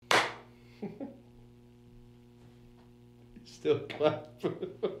Still clap.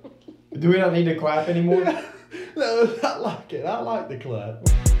 Do we not need to clap anymore? No, I like it. I like the clap.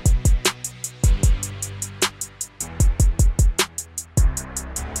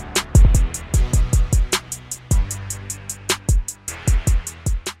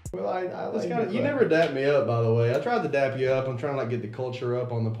 Well, I like You never dap me up, by the way. I tried to dap you up. I'm trying to like get the culture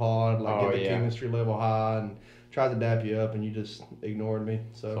up on the pod, like get the chemistry level high, and tried to dap you up, and you just ignored me.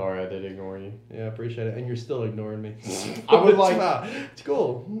 So sorry, I did ignore you. Yeah, I appreciate it, and you're still ignoring me. I would It's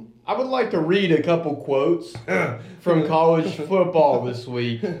cool. I would like to read a couple quotes from college football this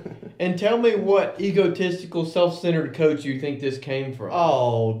week, and tell me what egotistical, self-centered coach you think this came from.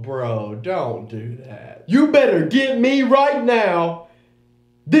 Oh, bro, don't do that. You better get me right now.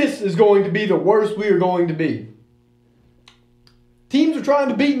 This is going to be the worst we are going to be. Teams are trying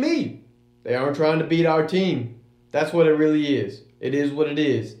to beat me. They aren't trying to beat our team. That's what it really is. It is what it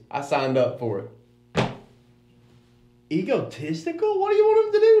is. I signed up for it. Egotistical? What do you want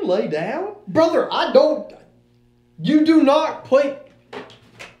him to do? Lay down? Brother, you do not play.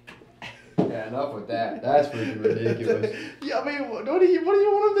 Yeah, enough with that. That's freaking ridiculous. Yeah, I mean, what do you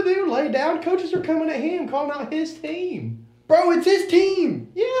want him to do? Lay down? Coaches are coming at him, calling out his team. Bro, it's his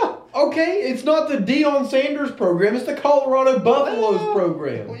team. Yeah. Okay, it's not the Deion Sanders program. It's the Colorado Buffaloes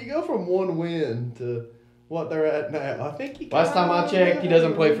program. When you go from one win to what they're at now, I think last time I checked, he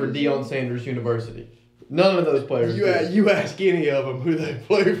doesn't play for Deion Sanders University. None of those players. You ask any of them who they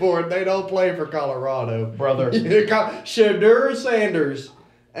play for, they don't play for Colorado. Brother. Shadur Sanders.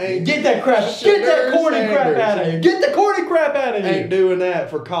 Get that corny crap out of here. Get the corny crap out of here. Ain't doing that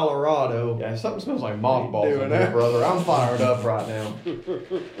for Colorado. Yeah, something smells like mothballs in here, brother. I'm fired up right now.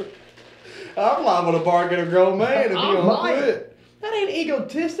 I'm liable to bark at a grown man if you I don't might. quit. That ain't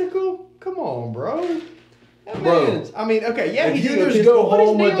egotistical. Come on, bro. That Bro, man's, I mean, okay, yeah, if he's you just egotistical. go What is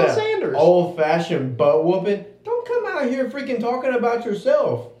home with Deion that Sanders? old-fashioned butt whooping, don't come out here freaking talking about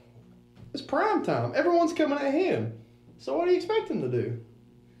yourself. It's prime time. Everyone's coming at him. So what do you expect him to do?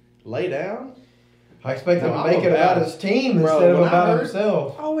 Lay down? I expect him to No, make I'm it about about his team Bro, instead of when I about heard-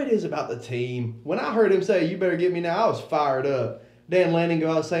 himself. Oh, it is about the team. When I heard him say, "You better get me now," I was fired up. Dan Lanning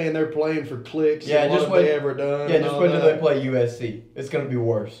go out saying they're playing for clicks. Yeah, and just what have wait- they ever done? Yeah, and just all wait till that. they play USC. It's going to be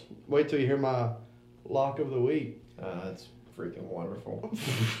worse. Wait till you hear my lock of the week. That's freaking wonderful.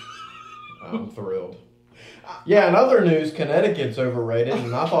 I'm thrilled. Yeah, in other news, Connecticut's overrated,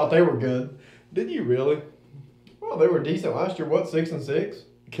 and I thought they were good. Did you really? Well, they were decent last year. What, 6-6?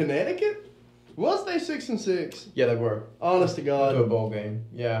 Connecticut? Was they 6-6? Yeah, they were. Honest to To a God, bowl game.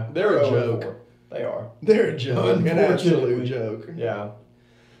 Yeah. They're a 0-4. joke. They are. They're a joke. An absolute Unfortunately. joke. Yeah.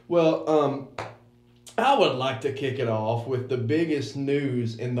 Well, I would like to kick it off with the biggest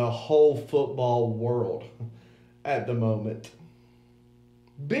news in the whole football world at the moment.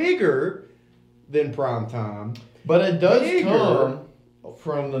 Bigger than prime time. But it does Bigger. come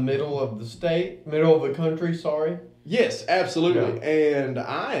from the middle of the country, sorry. Yes, absolutely. And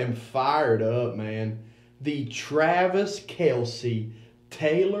I am fired up, man. The Travis Kelce,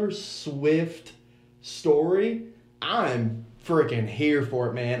 Taylor Swift story, I'm freaking here for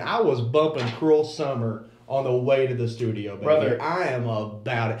it, man. I was bumping Cruel Summer on the way to the studio, baby. Brother. I am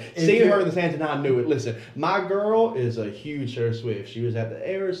about it. If Seeing you're- her in the stands, and I knew it. Listen, my girl is a huge Taylor Swift. She was at the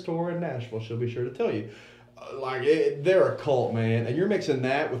Eras Tour in Nashville. She'll be sure to tell you. They're a cult, man. And you're mixing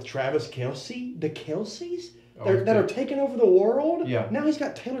that with Travis Kelce, the Kelces that are taking over the world. Yeah. Now he's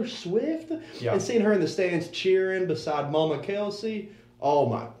got Taylor Swift. Yeah. And seeing her in the stands cheering beside Mama Kelce. Oh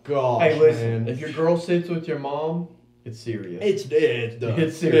my gosh, Hey, listen, man. if your girl sits with your mom, it's serious. It's done.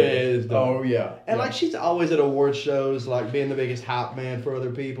 It's serious. It's done. Oh, yeah. And yeah. like she's always at award shows, like being the biggest hype man for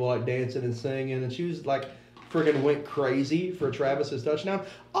other people, like dancing and singing. And she was like freaking went crazy for Travis's touchdown.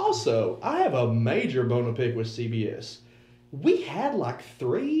 Also, I have a major bone to pick with CBS. We had like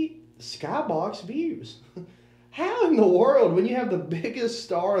 3 skybox views. How in the world, when you have the biggest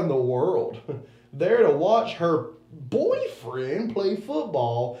star in the world there to watch her boyfriend play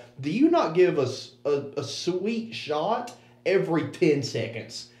football, do you not give us a sweet shot every 10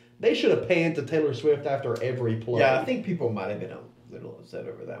 seconds? They should have panned to Taylor Swift after every play. Yeah, I think people might have been a little upset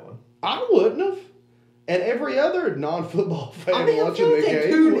over that one. I wouldn't have. And every other non-football fan I mean, I watching feel the like they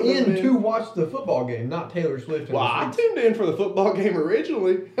game tuned would have in been- to watch the football game, not Taylor Swift. And Well, I tuned in for the football game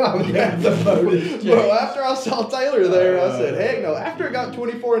originally. Oh, yeah, the vote is changed. Bro, after I saw Taylor there, I said, heck no. After it got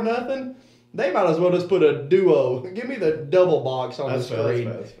 24-0, they might as well just put a duo. Give me the double box on That's the fair, screen.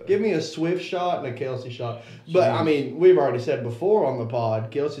 that's fair. Give me a Swift shot and a Kelce shot. But, Jeez. I mean, we've already said before on the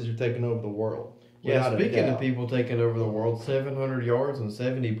pod, Kelce's are taking over the world. Yeah, Without a speaking doubt. of people taking over the world, 700 yards and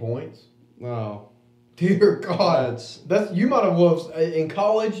 70 points. Oh. Dear God. That's You might have loved, in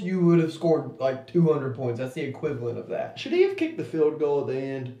college, you would have scored like 200 points. That's the equivalent of that. should he have kicked the field goal at the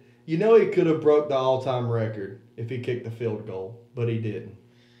end? You know he could have broke the all-time record if he kicked the field goal, but he didn't.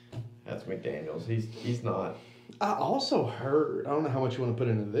 That's McDaniels. He's not. I also heard, I don't know how much you want to put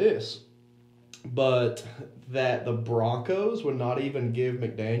into this, but that the Broncos would not even give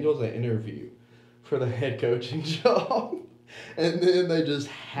McDaniels an interview for the head coaching job. And then they just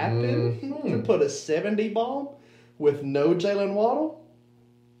happened to put a 70 bomb with no Jalen Waddle.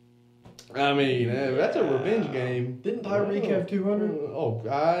 I mean, that's a revenge game. Didn't Tyreek have 200? Oh,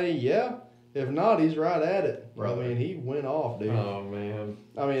 yeah. If not, he's right at it. Brother. I mean, he went off, dude. Oh, man.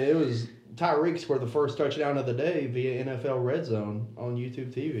 I mean, it was Tyreek scored the first touchdown of the day via NFL Red Zone on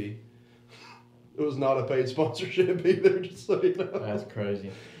YouTube TV. It was not a paid sponsorship either, just so you know. That's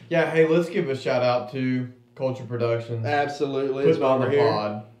crazy. Yeah, hey, let's give a shout out to Culture Productions. Absolutely. Putting on the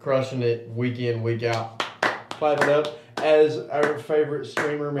pod, crushing it week in, week out. Clap it up. As our favorite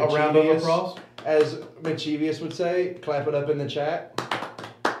streamer, A round of applause. as Michievous would say, clap it up in the chat.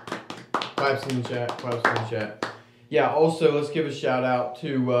 Claps in the chat. Claps in the chat. Yeah, also, let's give a shout out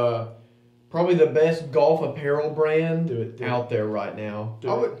to probably the best golf apparel brand out there right now.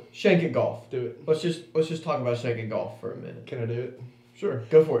 Shank It Golf. Do it. Let's just talk about Shank It Golf for a minute. Can I do it? Sure.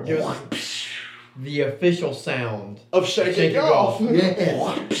 Go for it. Give us the official sound of Shank It Golf.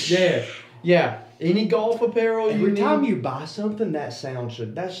 Yeah. Yeah. Any golf apparel Every time you buy something, that sound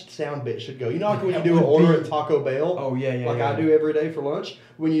bit should go. You know, like when you do an order at Taco Bell? Oh, yeah. I do every day for lunch.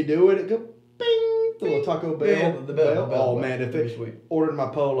 When you do it go bing, the little Taco Bell. Yeah, the bell. Oh, man, if That'd it be sweet. ordered my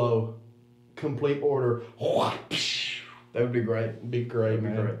Polo, complete order. That would be great. Be great, That'd be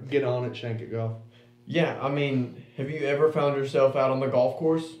man. great. Get on it, Shank It Golf. Yeah, I mean, have you ever found yourself out on the golf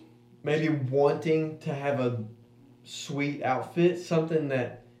course, maybe wanting to have a sweet outfit, something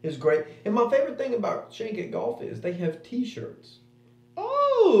that is great? And my favorite thing about Shank It Golf is they have T-shirts.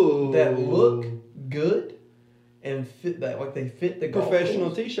 Oh, that look good and fit that, like they fit the golf professional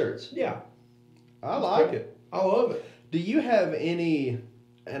course. T-shirts. Yeah, I like it. I love it. Do you have any?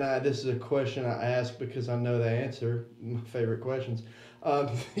 And this is a question I ask because I know the answer. My favorite questions.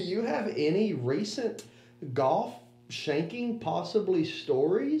 Do you have any recent golf shanking, possibly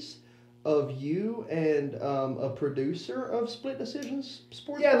stories of you and a producer of Split Decisions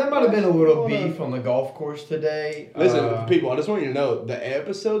Sports? Yeah, there might have been a little beef on the golf course today. Listen, people, I just want you to know the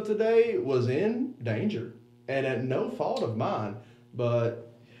episode today was in danger and at no fault of mine, but.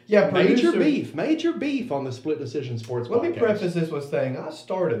 Yeah, major beef on the Split Decision Sports podcast. Let me preface this with saying I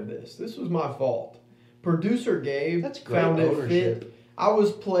started this. This was my fault. Producer Gabe found it fit. I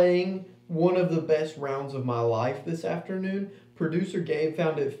was playing one of the best rounds of my life this afternoon. Producer Gabe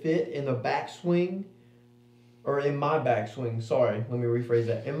found it fit in the backswing, or in my backswing. Sorry, let me rephrase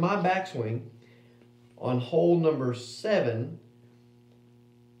that. In my backswing, on hole number 7.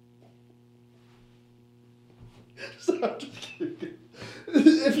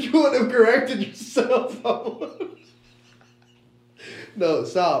 If you would have corrected yourself, I would. No,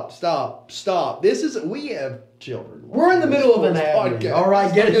 stop. We have children. We're in the middle of an ad. All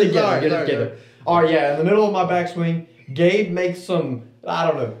right, get it together. All right, yeah, in the middle of my backswing, Gabe makes some, I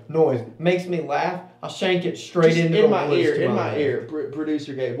don't know, noise. Makes me laugh. I shank it straight into my ear.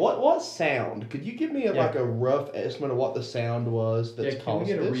 Producer Gabe, what sound? Could you give me like a rough estimate of what the sound was that's caused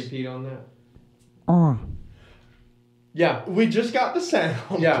this? Can we get a repeat on that? Yeah. We just got the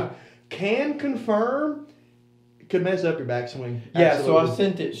sound. Yeah. Can confirm. Could mess up your backswing. Yeah, Absolutely. so I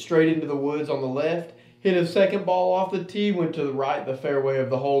sent it straight into the woods on the left. Hit a second ball off the tee. Went to the right, the fairway of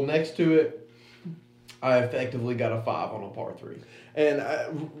the hole next to it. I effectively got a 5 on a par 3. And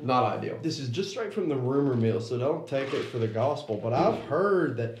not ideal. This is just straight from the rumor mill, so don't take it for the gospel. But I've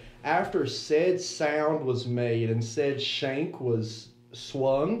heard that after said sound was made and said shank was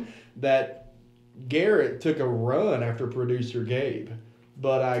swung, that Garrett took a run after producer Gabe.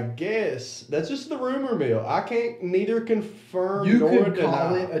 But I guess that's just the rumor mill. I can't neither confirm nor deny. You could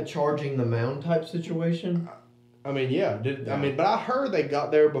call it a charging the mound type situation. I mean, yeah. But I heard they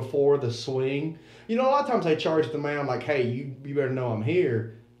got there before the swing. You know, a lot of times they charge the mound like, hey, you better know I'm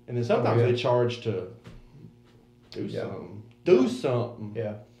here. And then sometimes they charge to do something. Do something.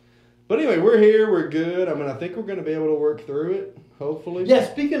 Yeah. But anyway, we're here. We're good. I mean, I think we're going to be able to work through it, hopefully. Yeah,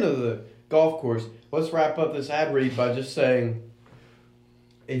 speaking of the golf course, let's wrap up this ad read by just saying,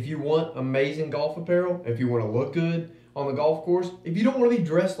 if you want amazing golf apparel, if you want to look good on the golf course, if you don't want to be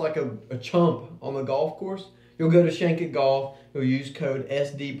dressed like a chump on the golf course, you'll go to Shank It Golf. You'll use code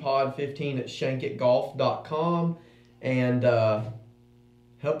SDPOD15 at shankitgolf.com and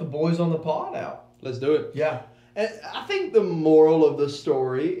help the boys on the pod out. Let's do it. Yeah. And I think the moral of the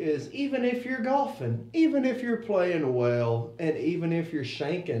story is even if you're golfing, even if you're playing well, and even if you're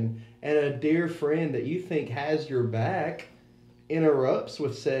shanking, and a dear friend that you think has your back interrupts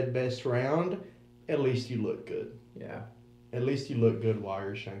with said best round, at least you look good. Yeah. At least you look good while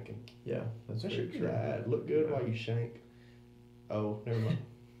you're shanking. Yeah, that's That should true. look good while you shank. Oh, never mind.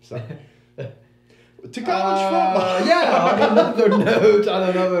 Sorry. To college football. Yeah, on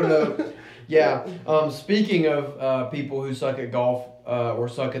another note. Yeah. Speaking of people who suck at golf or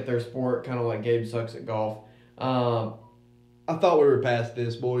suck at their sport, kind of like Gabe sucks at golf. I thought we were past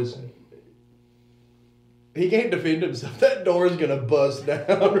this, boys. He can't defend himself. That door is gonna bust down.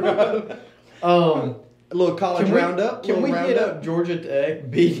 Right? A little college roundup. Can we hit up Georgia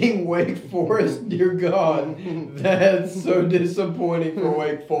Tech beating Wake Forest? Dear God, that's so disappointing for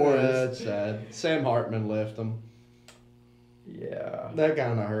Wake Forest. That's sad. Sam Hartman left them. Yeah, that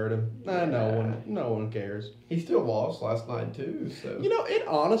kind of hurt him. No one cares. He still lost last night too. So it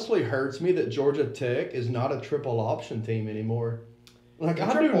honestly hurts me that Georgia Tech is not a triple option team anymore. Like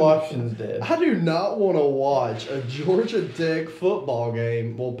option's dead. I do not want to watch a Georgia Tech football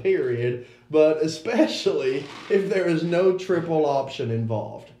game. Well, period. But especially if there is no triple option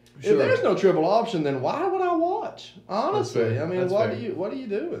involved. Sure. If there's no triple option, then why would I watch? Honestly, I mean, what are you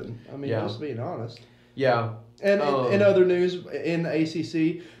doing? I mean, just being honest. Yeah. And in other news, in the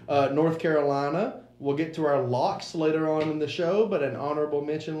ACC, North Carolina. We'll get to our locks later on in the show, but an honorable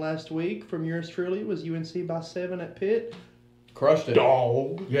mention last week from yours truly was UNC by 7 at Pitt. Crushed it.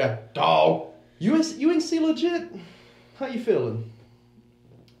 Dog. Yeah, dog. UNC legit? How you feeling?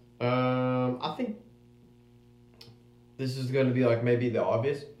 I think this is going to be like maybe the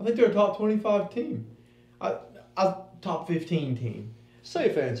obvious. I think they're a top 25 team. A top 15 team.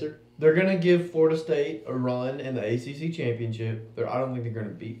 Safe answer. They're going to give Florida State a run in the ACC championship. I don't think they're going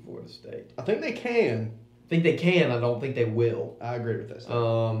to beat Florida State. I think they can. I think they can. I don't think they will. I agree with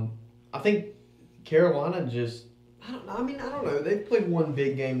that. I think Carolina just... I don't know. They've played one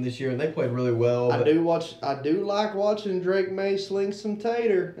big game this year, and they played really well. I do like watching Drake May sling some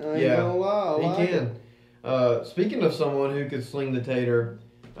tater. I ain't gonna lie. He can. Speaking of someone who could sling the tater,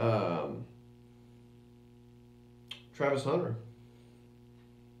 Travis Hunter.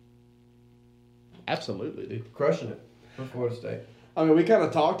 Absolutely, dude. Crushing it for Florida State. I mean, we kind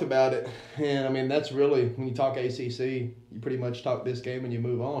of talked about it, and I mean, that's really, when you talk ACC, you pretty much talk this game and you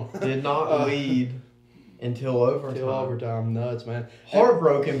move on. Did not lead until overtime. Nuts, man.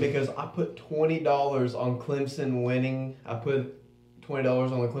 Heartbroken because I put $20 on Clemson winning. I put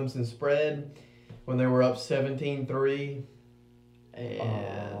 $20 on the Clemson spread when they were up 17-3. And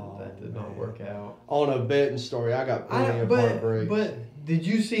that did not work out. On a betting story, I got plenty of heartbreaks. But did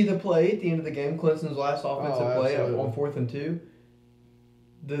you see the play at the end of the game? Clemson's last offensive play on 4th and 2?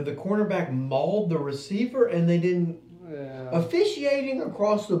 The cornerback mauled the receiver, and they didn't... Yeah. Officiating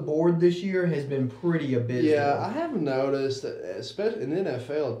across the board this year has been pretty abysmal. Yeah, I have noticed, especially in the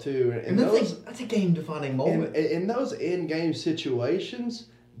NFL too. And that's a game-defining moment. In those in-game situations,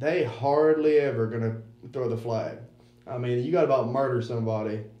 they hardly ever going to throw the flag. I mean, you got to about murder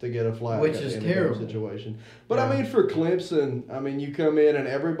somebody to get a flag. Which is terrible. Situation. But I mean, for Clemson, I mean, you come in and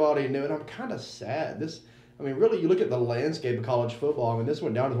everybody knew it. I'm kind of sad. I mean, really, you look at the landscape of college football. I mean, this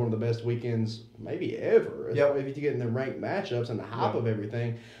went down as one of the best weekends maybe ever. If you get in the ranked matchups and the hype of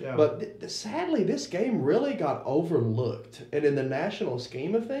everything. Yeah. But sadly, this game really got overlooked. And in the national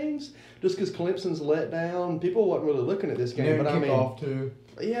scheme of things, just because Clemson's let down, people wasn't really looking at this game. But kickoff too.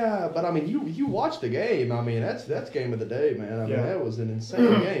 Yeah, but I mean, you watch the game. I mean, that's game of the day, man. I mean, that was an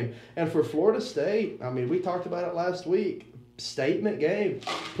insane game. And for Florida State, I mean, we talked about it last week. Statement game,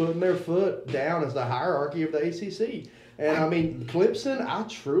 putting their foot down as the hierarchy of the ACC. And I mean, Clemson, I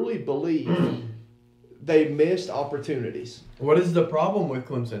truly believe they missed opportunities. What is the problem with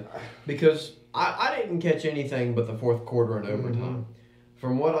Clemson? Because I didn't catch anything but the fourth quarter and overtime. Mm-hmm.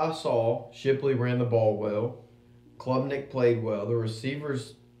 From what I saw, Shipley ran the ball well. Klubnik played well. The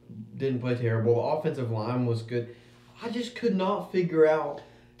receivers didn't play terrible. The offensive line was good. I just could not figure out.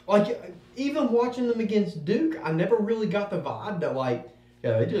 Like, even watching them against Duke, I never really got the vibe that,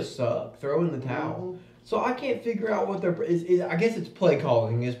 they just suck. Throw in the towel. Mm-hmm. So I can't figure out what I guess it's play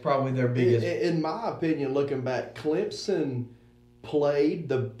calling is probably their biggest. In my opinion, looking back, Clemson played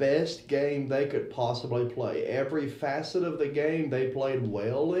the best game they could possibly play. Every facet of the game they played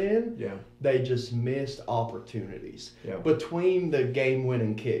well in. Yeah. They just missed opportunities. Yeah. Between the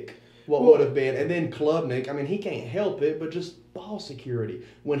game-winning kick. What would have been, and then Klubnik, I mean, he can't help it, but just ball security.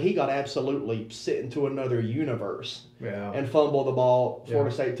 When he got absolutely sent into another universe and fumbled the ball,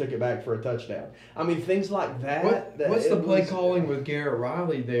 Florida State took it back for a touchdown. I mean, things like that. What's the play calling with Garrett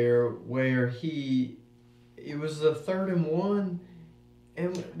Riley there where he it was a 3rd and 1.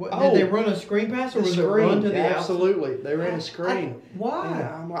 And did they run a screen pass or was it run to the outside? Absolutely. They ran a screen.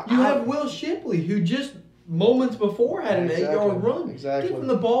 Why? You have Will Shipley, who just moments before had an 8-yard run. Exactly. Give him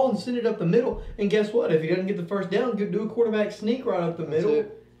the ball and send it up the middle. And guess what? If he doesn't get the first down, do a quarterback sneak right up the middle.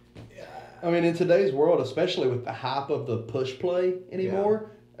 I mean, in today's world, especially with the hype of the push play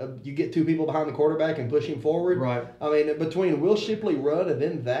anymore, you get 2 people behind the quarterback and push him forward. Right. I mean, between Will Shipley run and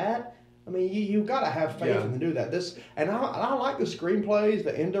then that, I mean, you got to have faith in to do that. I like the screenplays,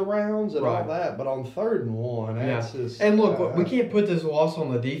 the end arounds, and all that. But on 3rd and 1, that's just. And look, we can't put this loss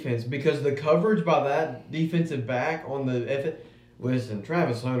on the defense because the coverage by that defensive back on the. Listen,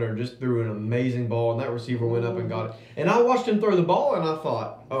 Travis Hunter just threw an amazing ball, and that receiver went up and got it. And I watched him throw the ball, and I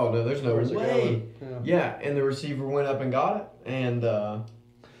thought, oh no, there's no way. Yeah, and the receiver went up and got it, and.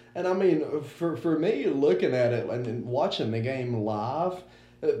 And I mean, for me, looking at it and watching the game live.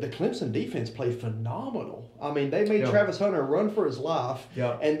 The Clemson defense played phenomenal. I mean, they made Travis Hunter run for his life,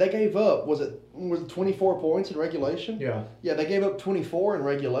 and they gave up, was it 24 points in regulation? Yeah. Yeah, they gave up 24 in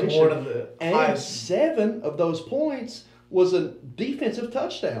regulation. And 7 of those points was a defensive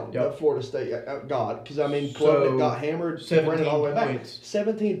touchdown that Florida State got. Because, I mean, Klubnik got hammered, ran it all the way back.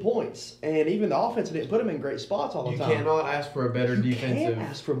 17 points. And even the offense didn't put them in great spots all the time. You cannot ask for a better defensive. You can't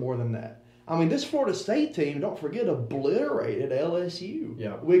ask for more than that. I mean, this Florida State team, don't forget, obliterated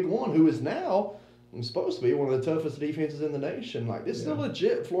LSU. Week 1, who is now supposed to be one of the toughest defenses in the nation. Like, this is a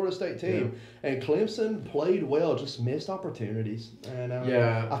legit Florida State team. And Clemson played well, just missed opportunities. And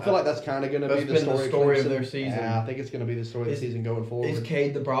I feel like that's kind of going to be the story of their season. Yeah, I think it's going to be the story of the season going forward. Is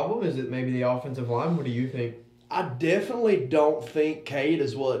Cade the problem? Is it maybe the offensive line? What do you think? I definitely don't think Cade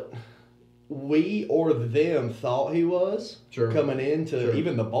is what we or them thought he was coming into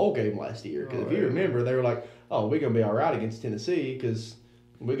even the bowl game last year. Because if you remember, they were like, oh, we're going to be all right against Tennessee because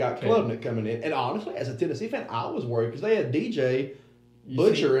we got Klubnik coming in. And honestly, as a Tennessee fan, I was worried because they had DJ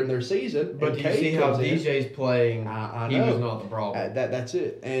Butcher in their season. But do you see how DJ's playing? I he know. was not the problem. That's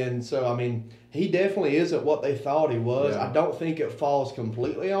it. And so, I mean, he definitely isn't what they thought he was. I don't think it falls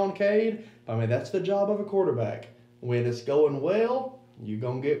completely on Cade. But, I mean, that's the job of a quarterback. When it's going well, you're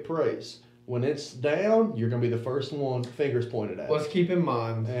going to get praise. When it's down, you're going to be the first one, fingers pointed at. Let's keep in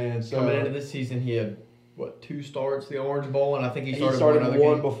mind, and so, coming into this season, he had, 2 starts, the Orange Bowl, and I think he started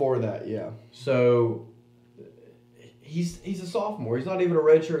one before that, So, he's a sophomore. He's not even a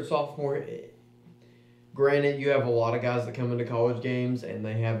redshirt sophomore. Granted, you have a lot of guys that come into college games, and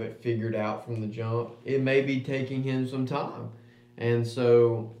they have it figured out from the jump. It may be taking him some time. And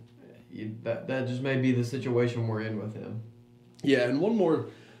so, that just may be the situation we're in with him. Yeah, and one more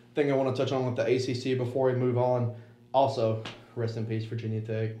thing I want to touch on with the ACC before we move on. Also, rest in peace, Virginia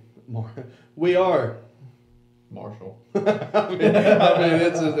Tech. We are Marshall. I mean,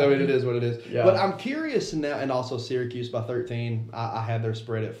 it is what it is. Yeah. But I'm curious now, and also Syracuse by 13. I had their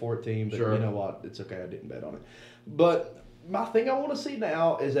spread at 14, but you know what? It's okay. I didn't bet on it. But my thing I want to see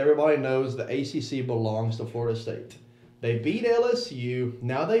now is everybody knows the ACC belongs to Florida State. They beat LSU.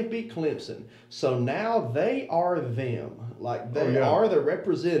 Now they beat Clemson. So now they are them. Like, they are the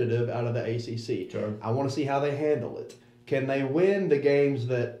representative out of the ACC. Sure. I want to see how they handle it. Can they win the games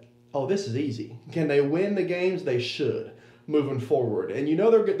that, this is easy. Can they win the games they should moving forward? And you know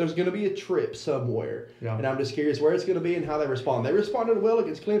there's going to be a trip somewhere. Yeah. And I'm just curious where it's going to be and how they respond. They responded well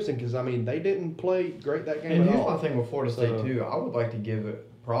against Clemson because, I mean, they didn't play great that game at all. And here's my thing with Florida State, too. I would like to give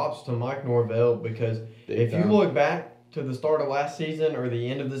props to Mike Norvell because if you look back to the start of last season or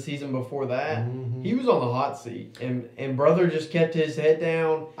the end of the season before that, he was on the hot seat. And brother just kept his head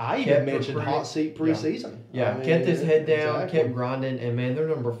down. I even mentioned hot seat preseason. Yeah, kept his head down, kept grinding, and, man, they're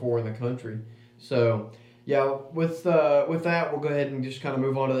number 4 in the country. So, with that, we'll go ahead and just kind of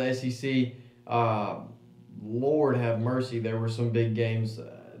move on to the SEC. Lord have mercy, there were some big games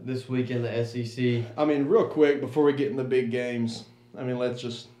this week in the SEC. I mean, real quick, before we get in the big games, I mean, let's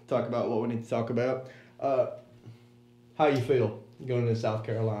just talk about what we need to talk about. How you feel going into South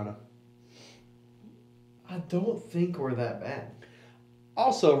Carolina? I don't think we're that bad.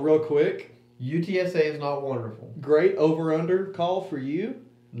 Also, real quick, UTSA is not wonderful. Great over-under call for you.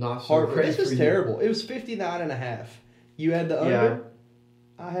 Not so great. This was terrible. It was 59.5. You had the under.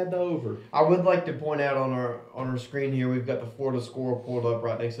 Yeah. I had the over. I would like to point out on our screen here, we've got the Florida score pulled up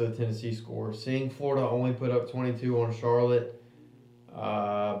right next to the Tennessee score. Seeing Florida only put up 22 on Charlotte,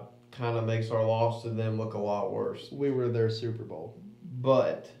 kind of makes our loss to them look a lot worse. We were their Super Bowl.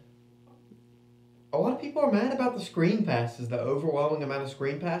 But a lot of people are mad about the screen passes, the overwhelming amount of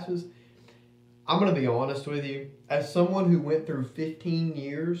screen passes. I'm going to be honest with you. As someone who went through 15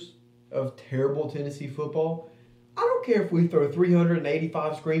 years of terrible Tennessee football, I don't care if we throw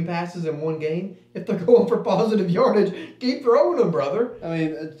 385 screen passes in one game. If they're going for positive yardage, keep throwing them, brother. I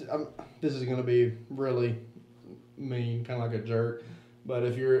mean, this is going to be really mean, kind of like a jerk. But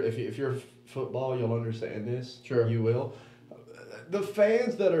if you're football, you'll understand this. Sure, you will. The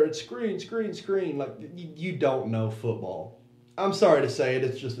fans that are at screen, like you don't know football. I'm sorry to say it,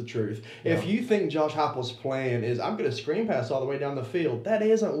 it's just the truth. Yeah. If you think Josh Heupel's plan is I'm going to screen pass all the way down the field, that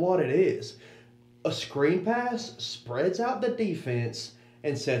isn't what it is. A screen pass spreads out the defense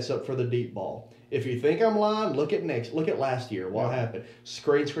and sets up for the deep ball. If you think I'm lying, look at last year. What happened?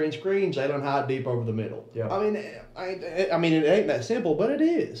 Screen. Jalen Hyde deep over the middle. Yeah. I mean, it ain't that simple, but it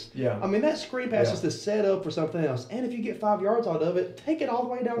is. Yeah. I mean, that screen pass is to set up for something else. And if you get 5 yards out of it, take it all the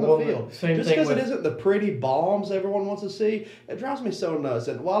way down the field. Just because it isn't the pretty bombs everyone wants to see, it drives me so nuts.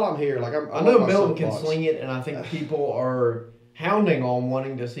 And while I'm here, like I know Milton can sling it, and I think people are hounding on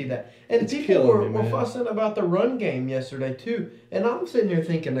wanting to see that. And it's people were fussing about the run game yesterday too. And I'm sitting here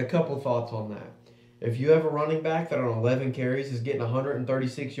thinking a couple thoughts on that. If you have a running back that on 11 carries is getting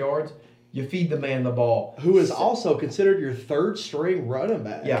 136 yards, you feed the man the ball. Who is also considered your third string running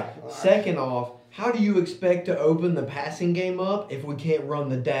back. Yeah. Second off, how do you expect to open the passing game up if we can't run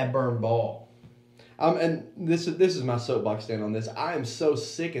the dad-burn ball? And this is my soapbox stand on this. I am so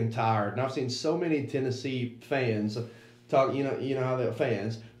sick and tired, and I've seen so many Tennessee fans talk. You know how the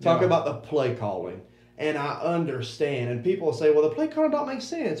fans talk about the play calling. And I understand. And people say, well, the play call don't make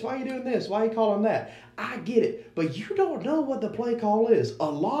sense. Why are you doing this? Why are you calling that? I get it. But you don't know what the play call is. A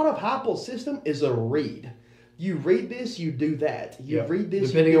lot of Heupel's system is a read. You read this, you do that. You read this,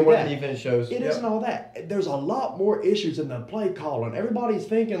 depending you do on what that. the defense shows. It isn't all that. There's a lot more issues in the play calling. Everybody's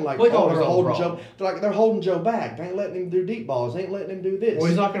thinking like, they're holding Joe. They're holding Joe back. They ain't letting him do deep balls. They ain't letting him do this. Well,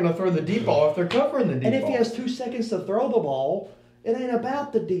 he's not going to throw the deep ball if they're covering the deep ball. And if he has 2 seconds to throw the ball, it ain't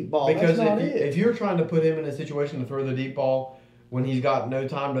about the deep ball. Because That's if you're trying to put him in a situation to throw the deep ball when he's got no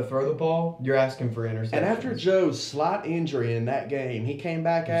time to throw the ball, you're asking for interception. And after Joe's slight injury in that game, he came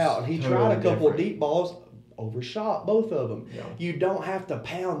back out and he tried a couple of deep balls, overshot both of them. Yeah. You don't have to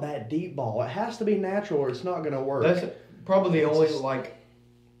pound that deep ball. It has to be natural or it's not going to work. That's probably the only,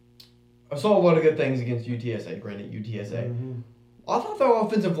 I saw a lot of good things against UTSA, granted UTSA. Mm-hmm. I thought the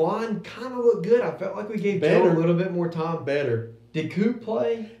offensive line kind of looked good. I felt like we gave Joe a little bit more time. Better. Did Coop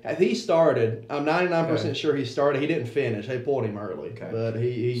play? He started. I'm 99% sure he started. He didn't finish. They pulled him early. Okay. But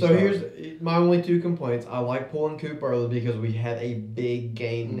he So started. Here's my only 2 complaints. I like pulling Coop early because we had a big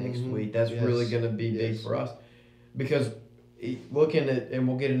game next week. That's really going to be big for us. Because looking at, and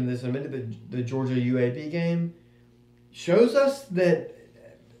we'll get into this in a minute, the Georgia UAB game shows us that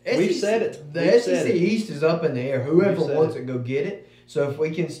we've said it. The SEC East is up in the air. Whoever wants it, go get it. So if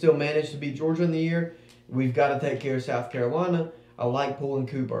we can still manage to beat Georgia in the year, we've got to take care of South Carolina. I like pulling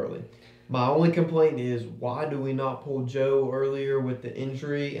Coop early. My only complaint is, why do we not pull Joe earlier with the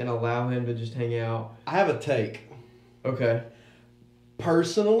injury and allow him to just hang out? I have a take. Okay.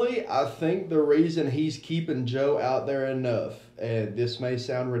 Personally, I think the reason he's keeping Joe out there enough, and this may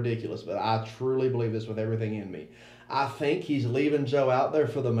sound ridiculous, but I truly believe this with everything in me. I think he's leaving Joe out there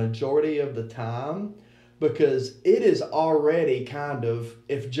for the majority of the time because it is already kind of,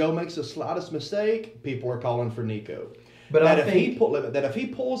 if Joe makes the slightest mistake, people are calling for Nico. But if he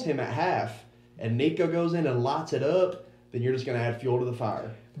pulls him at half and Nico goes in and lights it up, then you're just going to add fuel to the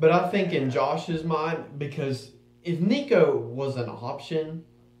fire. But I think in Josh's mind, because if Nico was an option,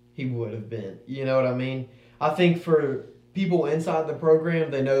 he would have been. You know what I mean? I think for people inside the program,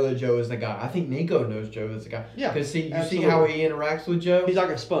 they know that Joe is the guy. I think Nico knows Joe is the guy. Yeah, because you see how he interacts with Joe. He's like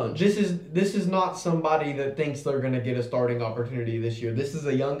a sponge. This is not somebody that thinks they're going to get a starting opportunity this year. This is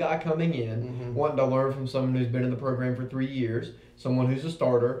a young guy coming in, wanting to learn from someone who's been in the program for 3 years, someone who's a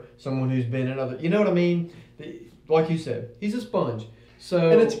starter, someone who's been in other. You know what I mean? Like you said, he's a sponge.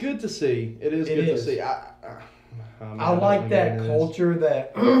 So and it's good to see. It is good to see. I like that culture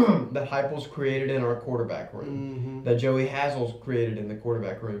that that Heupel's created in our quarterback room, that Joey Hazel's created in the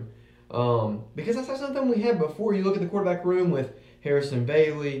quarterback room. Because that's not something we had before. You look at the quarterback room with Harrison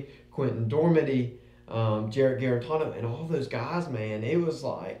Bailey, Quentin Dormady, Jarrett Garantano, and all those guys, man. It was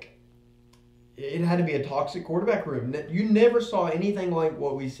like, it had to be a toxic quarterback room. You never saw anything like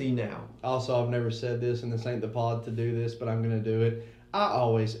what we see now. Also, I've never said this, and this ain't the pod to do this, but I'm going to do it. I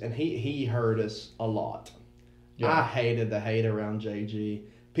always, and he hurt us a lot. Yeah. I hated the hate around JG.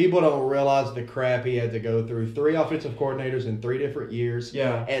 People don't realize the crap he had to go through. 3 offensive coordinators in 3 different years.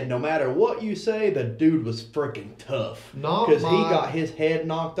 Yeah. And no matter what you say, the dude was freaking tough. Because he got his head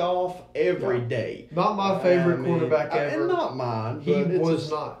knocked off every day. Not my favorite quarterback ever. And not mine. He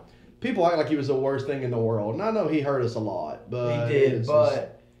was not. People act like he was the worst thing in the world. And I know he hurt us a lot. But he did,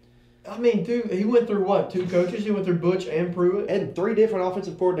 but I mean, dude, he went through what? 2 coaches? He went through Butch and Pruitt? And 3 different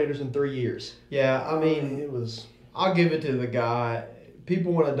offensive coordinators in 3 years. Yeah, I mean, it was. I'll give it to the guy.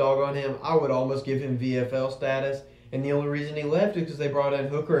 People want to dog on him. I would almost give him VFL status. And the only reason he left is because they brought in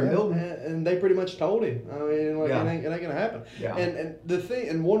Hooker and Milton. And they pretty much told him. I mean, it ain't going to happen. Yeah. And the thing,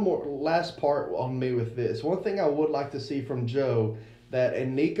 and one more last part on me with this. One thing I would like to see from Joe that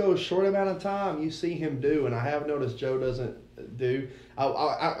in Nico's short amount of time you see him do, and I have noticed Joe doesn't do. I'm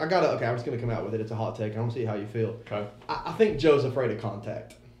just going to come out with it. It's a hot take. I want to see how you feel. Okay. I think Joe's afraid of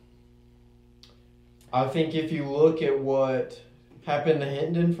contact. I think if you look at what happened to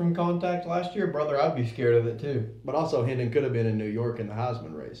Hendon from contact last year, brother, I'd be scared of it too. But also Hendon could have been in New York in the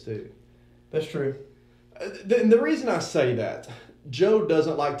Heisman race too. That's true. The reason I say that, Joe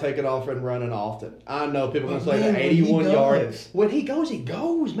doesn't like taking off and running often. I know people are going to say the 81 yards. When he goes,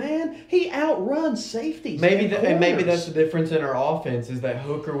 man. He outruns safeties. Maybe that's the difference in our offense is that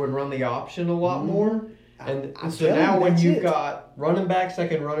Hooker would run the option a lot more. And so now when you've got running backs that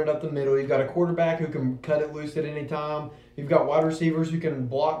can run it up the middle, you've got a quarterback who can cut it loose at any time. You've got wide receivers who can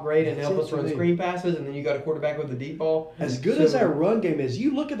block great and help us run screen passes, and then you got a quarterback with the deep ball. As good as our run game is,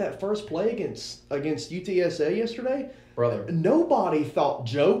 you look at that first play against UTSA yesterday, brother. Nobody thought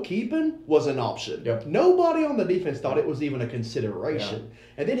Joe keeping was an option. Yep. Nobody on the defense thought it was even a consideration. Yeah.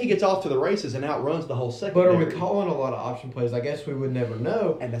 And then he gets off to the races and outruns the whole secondary. But are we calling a lot of option plays? I guess we would never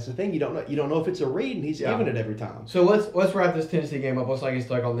know. And that's the thing, you don't know if it's a read, and he's giving it every time. So let's wrap this Tennessee game up. Let's not get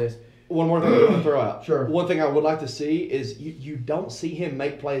stuck on this. One more thing I want to throw out. Sure. One thing I would like to see is you don't see him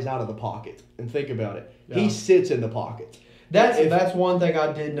make plays out of the pocket. And think about it. Yeah. He sits in the pocket. That's one thing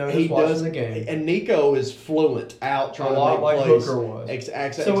I did notice watching the game. And Nico is fluent out trying to make plays. A lot like Hooker was.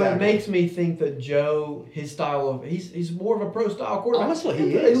 Exactly. So it makes me think that Joe, his style of he's more of a pro style quarterback. Honestly,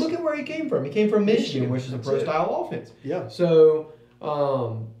 he is. Look at where he came from. He came from Michigan, which is a pro style offense. Yeah. So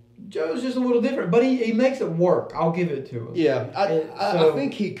Joe's just a little different, but he makes it work. I'll give it to him. Yeah, I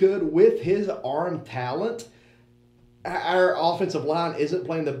think he could with his arm talent. Our offensive line isn't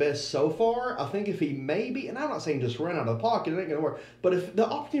playing the best so far. I think if he maybe, and I'm not saying just run out of the pocket, it ain't going to work. But if the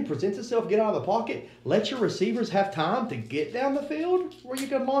opportunity presents itself, get out of the pocket, let your receivers have time to get down the field where you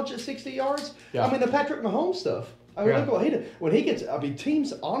can launch at 60 yards. Yeah. I mean, the Patrick Mahomes stuff. I mean, look what he did. When he gets,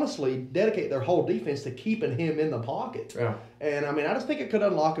 teams honestly dedicate their whole defense to keeping him in the pocket. Yeah. And, I just think it could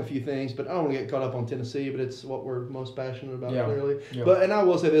unlock a few things, but I don't want to get caught up on Tennessee, but it's what we're most passionate about, clearly. Yeah. And I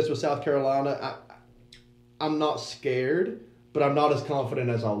will say this with South Carolina, I'm not scared, but I'm not as confident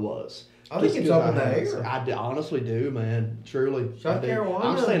as I was. I think it's up in the air. I honestly do, man. Truly. South Carolina.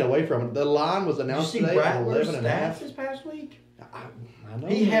 I'm staying away from it. The line was announced today at 11.5. This past week? I know.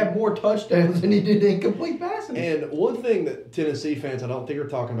 He had more touchdowns than he did incomplete passes. And one thing that Tennessee fans I don't think are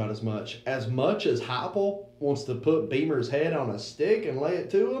talking about as much as Heupel wants to put Beamer's head on a stick and lay it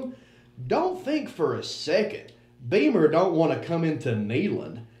to him, don't think for a second Beamer don't want to come into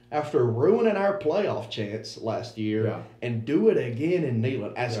Neyland after ruining our playoff chance last year and do it again in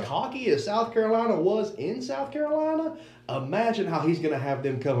Neyland. As cocky as South Carolina was in South Carolina, imagine how he's going to have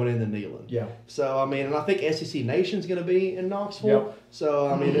them coming into Neyland. Yeah. So, and I think SEC Nation's going to be in Knoxville. Yep.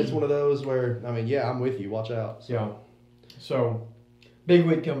 So, it's one of those where, I'm with you. Watch out. So. Yeah. So, big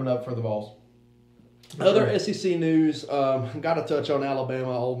week coming up for the Vols. Other SEC news, got to touch on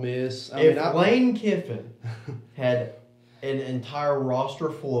Alabama, Ole Miss. Lane Kiffin had an entire roster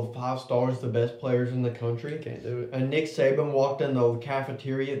full of 5 stars, the best players in the country. Can't do it. And Nick Saban walked in the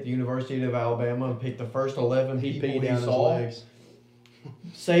cafeteria at the University of Alabama and picked the first 11 people he saw. His legs.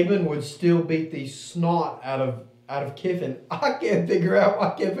 Saban would still beat the snot out of Kiffin. I can't figure out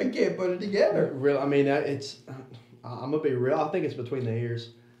why Kiffin can't put it together. Real, I'm gonna be real. I think it's between the ears.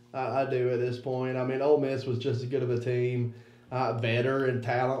 I do at this point. Ole Miss was just as good of a team. Better and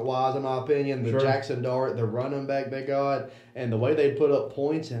talent-wise, in my opinion. The Jackson Dart, the running back they got, and the way they put up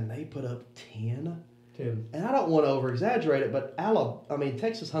points, and they put up 10. And I don't want to over-exaggerate it, but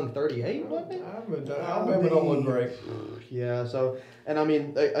Texas hung 38, wasn't it? Alabama don't look great. Yeah, so, and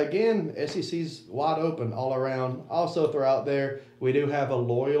again, SEC's wide open all around. Also throw out there, we do have a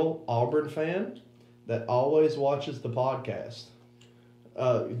loyal Auburn fan that always watches the podcast.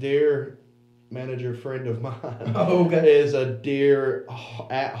 Dear manager friend of mine is a dear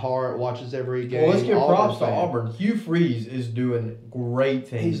at heart, watches every game. Well, let's give props to Auburn. Hugh Freeze is doing great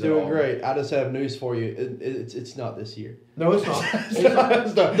things. He's doing great. I just have news for you. It's not this year. No, it's not.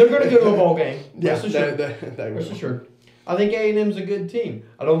 It's not. They're going to go to a bowl game. Yes, Rest assured. I think A&M's a good team.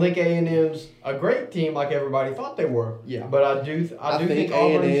 I don't think A&M's a great team like everybody thought they were. Yeah, but I do think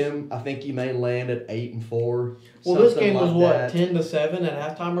A&M. I think you may land at 8-4. Well, this game was 10-7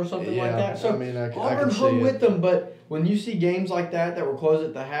 at halftime or something like that. So I Auburn hung with them, but when you see games like that were close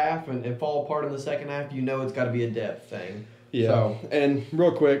at the half and fall apart in the second half, you know it's got to be a depth thing. Yeah. So, and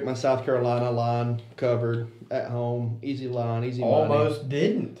real quick, my South Carolina line covered at home. Easy line, easy money. Almost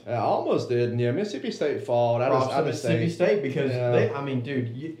didn't. Almost didn't. Yeah, Mississippi State fought. Mississippi State because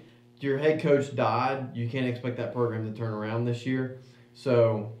dude, your head coach died. You can't expect that program to turn around this year.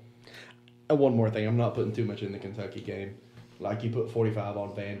 So, and one more thing, I'm not putting too much in the Kentucky game. Like you put 45 on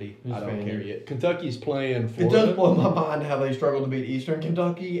Vandy. I don't care yet. Kentucky's playing Florida. It does blow my mind how they struggled to beat Eastern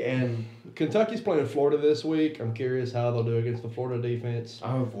Kentucky, and Kentucky's playing Florida this week. I'm curious how they'll do against the Florida defense.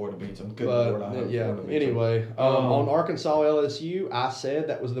 I hope Florida beats them. Good Lord, I hope Florida beats anyway, on Arkansas LSU, I said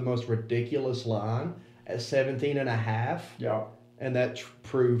that was the most ridiculous line at 17.5. Yeah. And that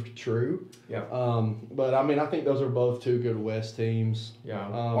proved true. Yeah. But I mean, I think those are both two good West teams. Yeah.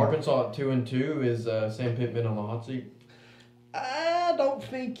 Arkansas at 2-2 is Sam Pittman on the hot seat. I don't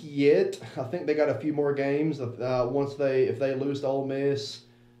think yet. I think they got a few more games. If they lose to Ole Miss,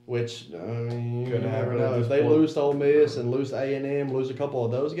 which I mean, you never know. If they lose to Ole Miss and lose to A&M, lose a couple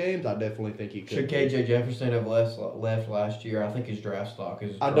of those games, I definitely think he could. Should KJ Jefferson have left last year? I think his draft stock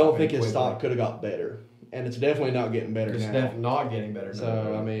is. I don't think his stock could have got better. And it's definitely not getting better now. It's definitely not getting better now.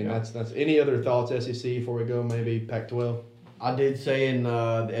 So, I mean, that's any other thoughts, SEC, before we go, maybe Pac-12? I did say in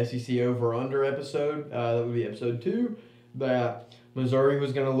the SEC over-under episode, that would be episode 2, that Missouri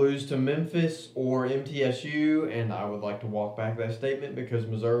was going to lose to Memphis or MTSU, and I would like to walk back that statement because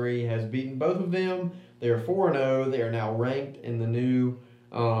Missouri has beaten both of them. They are 4-0. They are now ranked in the new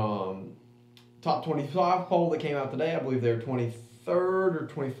top 25 poll that came out today. I believe they're 23rd or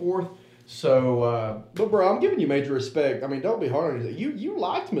 24th. So, but bro, I'm giving you major respect. I mean, don't be hard on yourself. You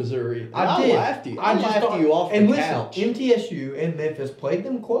liked Missouri. I did. Laughed you. I laughed you off the couch. MTSU and Memphis played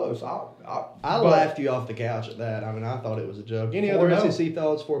them close. I laughed you off the couch at that. I mean, I thought it was a joke. Any other SEC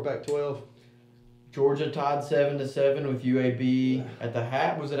thoughts for Pac-12? Georgia tied 7-7 with UAB at the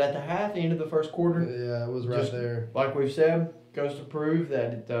half. Was it at the half? The end of the first quarter? Yeah, it was right there. Like we've said, goes to prove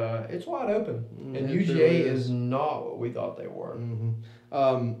that it's wide open, and UGA is not what we thought they were.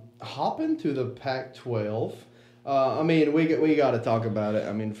 Mm-hmm. Hopping to the Pac-12. I mean, we got to talk about it.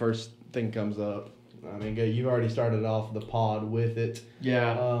 I mean, first thing comes up. I mean, you've already started off the pod with it.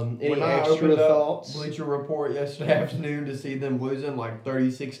 Yeah. Any extra thoughts? Bleacher Report yesterday afternoon to see them losing like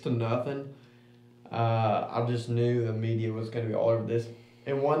 36-0. I just knew the media was going to be all over this.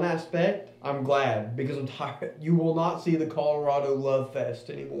 In one aspect, I'm glad because I'm tired. You will not see the Colorado Love Fest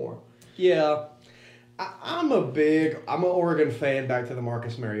anymore. Yeah. I'm an Oregon fan back to the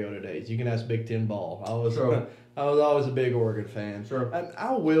Marcus Mariota days. You can ask Big Ten Ball. I was always a big Oregon fan. Sure. And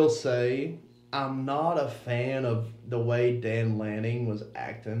I will say I'm not a fan of the way Dan Lanning was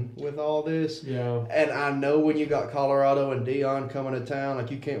acting with all this. Yeah. And I know when you got Colorado and Deion coming to town,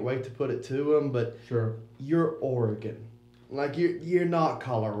 like you can't wait to put it to them, but sure, you're Oregon. Like you're not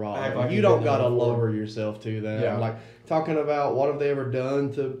Colorado. Like you don't gotta lower yourself to them. Yeah. Like talking about what have they ever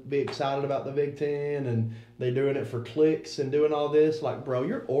done to be excited about the Big Ten, and they doing it for clicks and doing all this. Like, bro,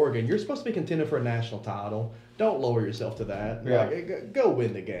 you're Oregon. You're supposed to be contending for a national title. Don't lower yourself to that. Yeah. Like, go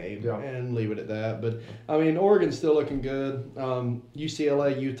win the game and leave it at that. But I mean, Oregon's still looking good.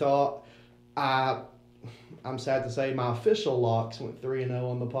 UCLA, Utah. I'm sad to say my official locks went 3-0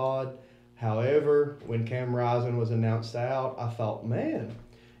 on the pod. However, when Cam Rising was announced out, I thought, man,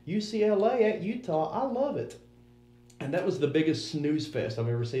 UCLA at Utah, I love it. And that was the biggest snooze fest I've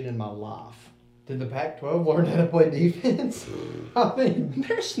ever seen in my life. Did the Pac-12 learn how to play defense? I mean,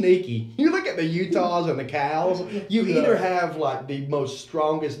 they're sneaky. You look at the Utahs and the Cows, you either have like the most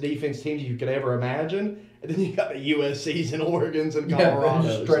strongest defense teams you could ever imagine, and then you got the USCs and Oregons and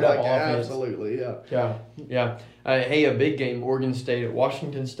Colorados. Straight up offense. Absolutely, yeah. Hey, a big game, Oregon State at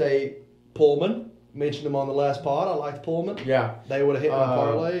Washington State. Pullman. Mentioned them on the last pod. I liked Pullman. Yeah. They would have hit my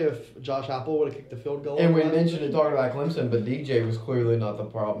parlay if Josh Heupel would have kicked the field goal. And we mentioned it talking about Clemson, but DJ was clearly not the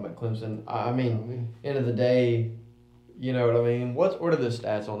problem at Clemson. I mean, end of the day, you know what I mean? What are the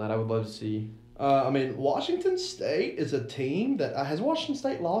stats on that? I would love to see. I mean, Washington State is a team that has Washington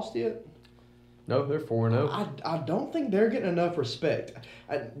State lost yet? No, they're 4-0. I don't think they're getting enough respect.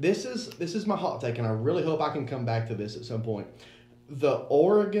 This is my hot take, and I really hope I can come back to this at some point. The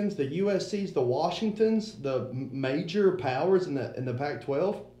Oregons, the USCs, the Washingtons, the major powers in the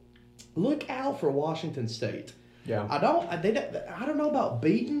Pac-12, look out for Washington State. Yeah. I don't know about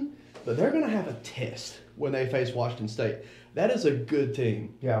beating, but they're going to have a test when they face Washington State. That is a good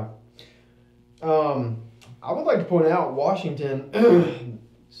team. Yeah. I would like to point out Washington,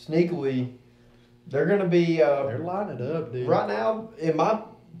 sneakily, they're going to be... they're lining it up, dude. Right now, in my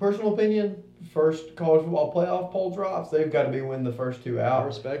personal opinion, first college football playoff poll drops, they've got to be winning the first 2 out. I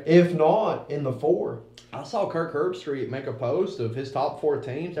respect it. If not, in the 4. I saw Kirk Herbstreit make a post of his top 4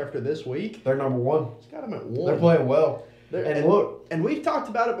 teams after this week. They're number 1. He's got them at 1. They're playing well. And look, and we've talked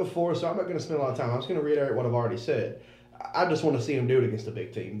about it before, so I'm not going to spend a lot of time. I'm just going to reiterate what I've already said. I just want to see them do it against a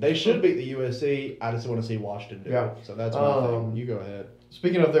big team. They should beat the USC. I just want to see Washington do it. So that's my thing. You go ahead.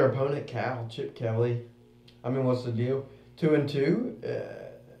 Speaking of their opponent, Chip Kelly. I mean, what's the deal? 2-2.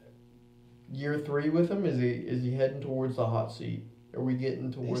 Year 3 with him. Is he heading towards the hot seat? Are we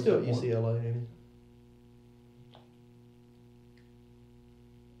getting towards? He's still at UCLA, ain't he?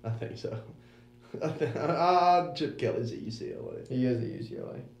 I think so. Chip Kelly's at UCLA. He is at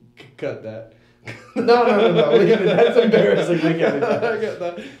UCLA. Cut that. No. That's embarrassing. I get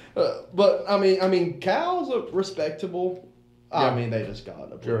that. But I mean, Cal's a respectable. Yeah. I mean, they just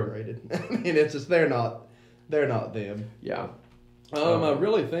got obliterated. Sure. I mean, it's just they're not them. Yeah. I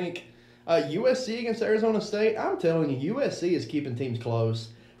really think USC against Arizona State. I'm telling you, USC is keeping teams close.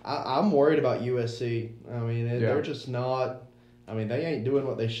 I'm worried about USC. I mean, they're just not. I mean, they ain't doing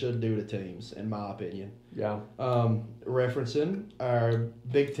what they should do to teams, in my opinion. Yeah. Referencing our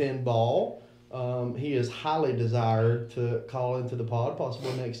Big Ten ball, he is highly desired to call into the pod,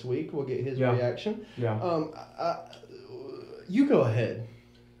 possibly next week. We'll get his reaction. Yeah. You go ahead.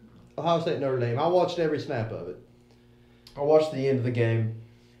 Ohio State, Notre Dame. I watched every snap of it. I watched the end of the game.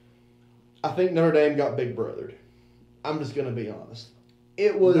 I think Notre Dame got big brothered. I'm just going to be honest.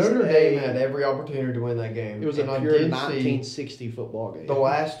 It was Notre Dame had every opportunity to win that game. It was a pure 1960 football game. The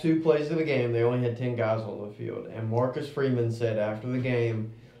last 2 plays of the game, they only had 10 guys on the field. And Marcus Freeman said after the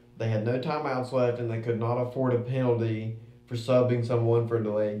game they had no timeouts left and they could not afford a penalty for subbing someone for a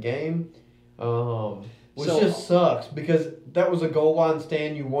delayed game. Which just sucks because that was a goal line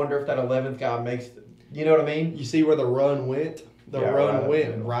stand. You wonder if that 11th guy makes – you know what I mean? You see where the run went? The run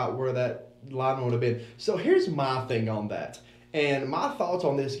went right where that line would have been. So here's my thing on that. And my thoughts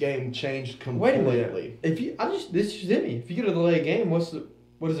on this game changed completely. Wait a minute. This just hit me. If you get a delayed game, what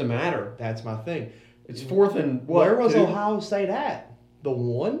does it matter? That's my thing. It's 4th and what? Where was Ohio State at? The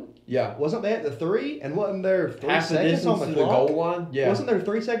 1? Yeah. Wasn't they at the 3? And wasn't there 3 half seconds on the clock? The goal line? Yeah. Wasn't there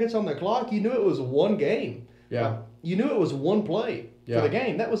 3 seconds on the clock? You knew it was one game. Yeah. You knew it was one play for the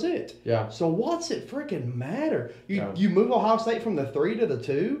game. That was it. Yeah. So what's it freaking matter? You move Ohio State from the 3 to the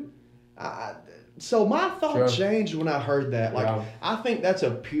 2? So my thought changed when I heard that. I think that's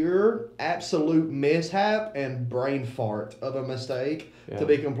a pure, absolute mishap and brain fart of a mistake, to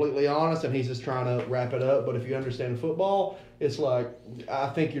be completely honest, and he's just trying to wrap it up. But if you understand football, it's like, I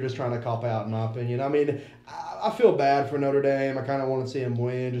think you're just trying to cop out, in my opinion. I mean, I feel bad for Notre Dame. I kind of want to see him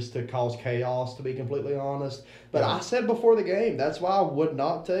win just to cause chaos, to be completely honest. But I said before the game, that's why I would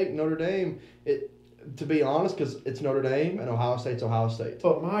not take Notre Dame. To be honest, because it's Notre Dame and Ohio State's Ohio State.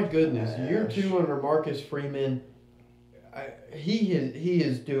 But my goodness, year 2 under Marcus Freeman, he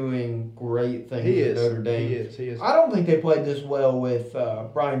is doing great things at Notre Dame. He is. I don't think they played this well with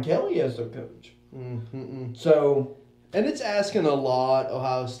Brian Kelly as their coach. Mm-hmm. So, and it's asking a lot,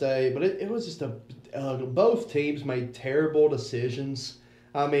 Ohio State, but it was just both teams made terrible decisions.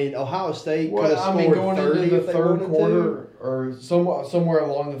 I mean, Ohio State could have scored going 30 into the if they third wanted quarter or somewhere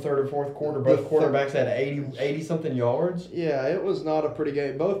along the third or fourth quarter, both quarterbacks had 80-something yards. Yeah, it was not a pretty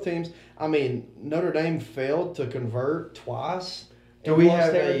game. Both teams, I mean, Notre Dame failed to convert twice. Do we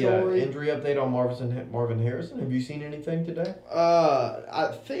have an injury update on Marvin Harrison? Have you seen anything today?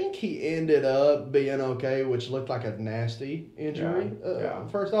 I think he ended up being okay, which looked like a nasty injury.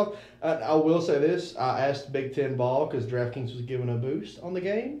 First off, I will say this. I asked Big Ten Ball because DraftKings was giving a boost on the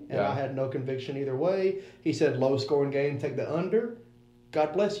game, and I had no conviction either way. He said low-scoring game, take the under.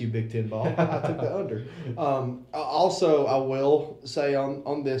 God bless you, Big Ten Ball. I took the under. Also, I will say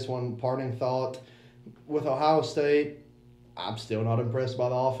on this one, parting thought, with Ohio State, I'm still not impressed by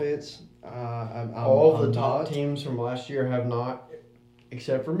the offense. All of the top teams from last year have not,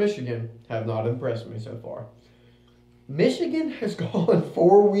 except for Michigan, have not impressed me so far. Michigan has gone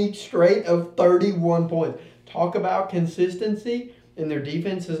 4 weeks straight of 31 points. Talk about consistency. And their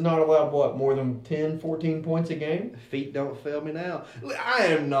defense has not allowed, more than 10, 14 points a game? Feet don't fail me now. I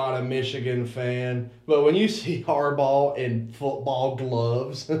am not a Michigan fan, but when you see Harbaugh in football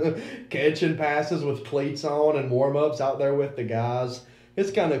gloves, catching passes with cleats on and warm-ups out there with the guys,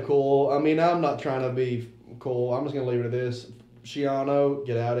 it's kind of cool. I mean, I'm not trying to be cool. I'm just going to leave it at this. Schiano,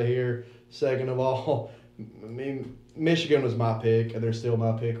 get out of here. Second of all, I mean, Michigan was my pick, and they're still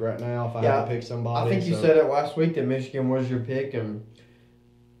my pick right now if I had to pick somebody. I think you said it last week that Michigan was your pick, and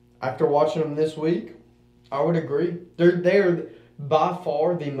after watching them this week, I would agree. They're by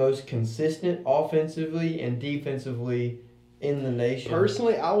far the most consistent offensively and defensively in the nation.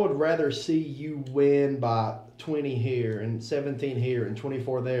 Personally, I would rather see you win by 20 here and 17 here and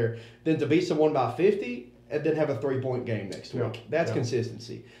 24 there than to beat someone by 50 and then have a 3-point game next week. That's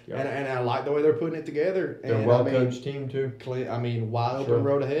consistency. And I like the way they're putting it together. They're a well-coached team, too. Wide open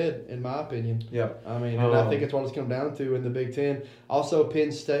road ahead, in my opinion. Yep. And I think it's what it's come down to in the Big Ten. Also,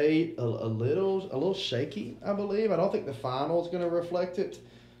 Penn State, a little shaky, I believe. I don't think the final is going to reflect it.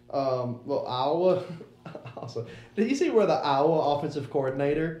 Iowa, also. Did you see where the Iowa offensive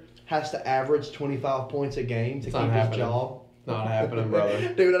coordinator has to average 25 points a game to keep his job? Not happening,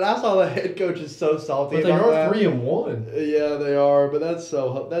 brother. Dude, and I saw the head coach is so salty. But they are 3-1. Yeah, they are. But that's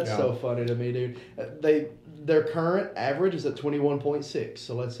so funny to me, dude. Their current average is at 21.6.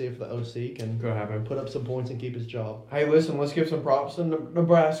 So let's see if the OC can put up some points and keep his job. Hey, listen, let's give some props to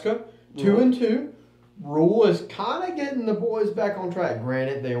Nebraska. 2-2. Rule is kind of getting the boys back on track.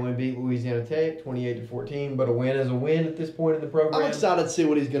 Granted, they only beat Louisiana Tech 28-14, but a win is a win at this point in the program. I'm excited to see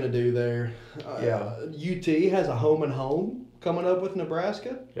what he's going to do there. UT has a home and home coming up with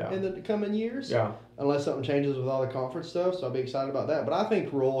Nebraska in the coming years. Yeah. Unless something changes with all the conference stuff, so I'll be excited about that. But I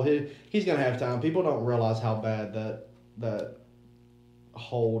think Rule, he's going to have time. People don't realize how bad that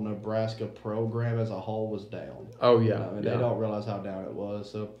whole Nebraska program as a whole was down. Oh, yeah. They don't realize how down it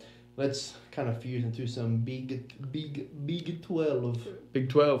was. So let's kind of fuse into some Big 12. Big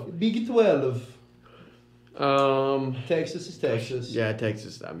 12. Big 12. Texas is Texas. Yeah,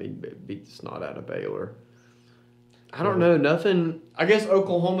 Texas. Beat the snot out of Baylor. I don't know. Nothing. I guess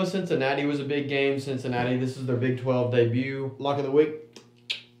Oklahoma, Cincinnati was a big game. Cincinnati, this is their Big 12 debut. Lock of the week.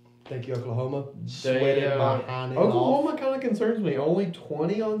 Thank you, Oklahoma. Sweated my hand Oklahoma kind of concerns me. Only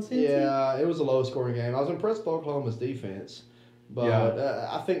 20 on Cincy? Yeah, it was a low-scoring game. I was impressed with Oklahoma's defense. But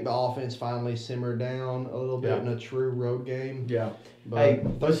I think the offense finally simmered down a little bit in a true road game. Yeah. But hey,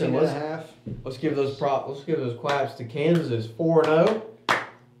 listen, let's give those props. Let's give those claps to Kansas. 4-0.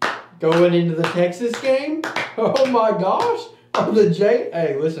 Going into the Texas game. Oh my gosh.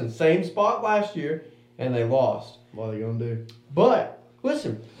 Hey, listen, same spot last year, and they lost. What are they going to do? But,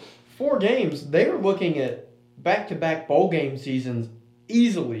 listen, 4 games, they're looking at back-to-back bowl game seasons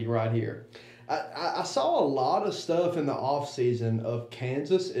easily right here. I saw a lot of stuff in the offseason of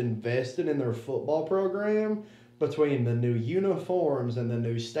Kansas invested in their football program between the new uniforms and the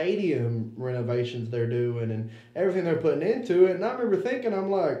new stadium renovations they're doing and everything they're putting into it. And I remember thinking, I'm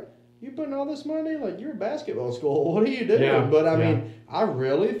like, you putting all this money? Like, you're a basketball school. What are you doing? Yeah, but, I mean, I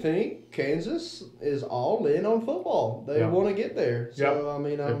really think Kansas is all in on football. They want to get there. So, I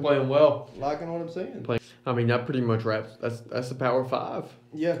mean, they're playing well. Liking what I'm seeing. That pretty much wraps. That's the Power 5.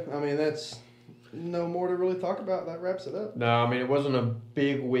 Yeah, I mean, that's no more to really talk about. That wraps it up. No, I mean, it wasn't a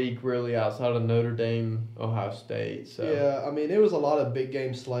big week, really, outside of Notre Dame, Ohio State. So. Yeah, I mean, it was a lot of big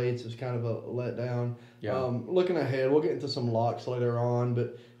game slates. It was kind of a letdown. Yeah. Looking ahead, we'll get into some locks later on,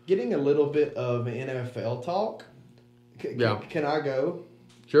 but getting a little bit of NFL talk. Can I go?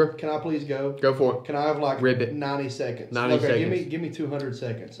 Sure. Can I please go? Go for it. Can I have 90 seconds? 90 seconds. Give me 200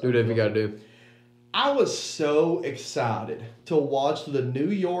 seconds. Do whatever you got to do. I was so excited to watch the New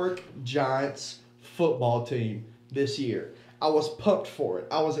York Giants football team this year. I was pumped for it.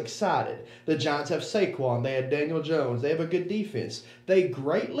 I was excited. The Giants have Saquon. They had Daniel Jones. They have a good defense. They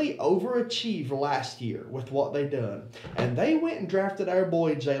greatly overachieved last year with what they done. And they went and drafted our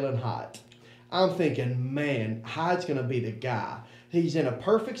boy Jalen Hyatt. I'm thinking, man, Hyatt's going to be the guy. He's in a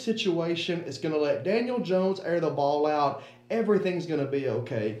perfect situation. It's going to let Daniel Jones air the ball out. Everything's going to be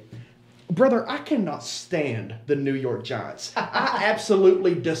okay. Brother, I cannot stand the New York Giants. I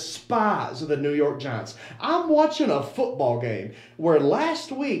absolutely despise the New York Giants. I'm watching a football game where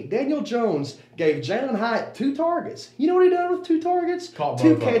last week Daniel Jones gave Jalen Hyatt 2 targets. You know what he done with 2 targets?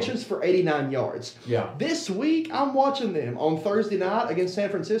 2 catches for 89 yards. Yeah. This week, I'm watching them on Thursday night against San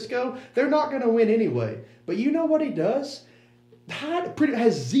Francisco. They're not going to win anyway. But you know what he does? Hyatt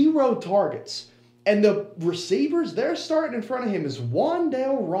has 0 targets. And the receivers, they're starting in front of him is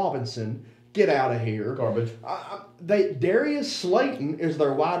Wan'Dale Robinson. Get out of here. Garbage. Darius Slayton is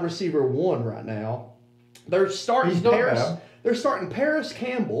their wide receiver 1 right now. They're starting Paris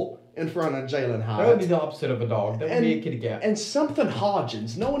Campbell in front of Jalen Hyatt. That would be the opposite of a dog. That would be a kitty cat. And something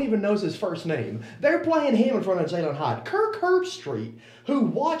Hodgins. No one even knows his first name. They're playing him in front of Jalen Hyatt. Kirk Herbstreit, who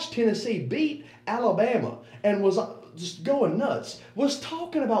watched Tennessee beat Alabama and was just going nuts, was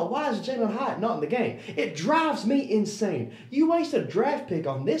talking about why is Jalen Hyatt not in the game. It drives me insane. You waste a draft pick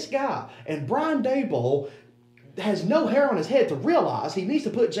on this guy, and Brian Daboll has no hair on his head to realize he needs to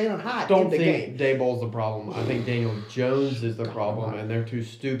put Jalen Hyatt in the game. Daboll's the problem. I think Daniel Jones is the problem, and they're too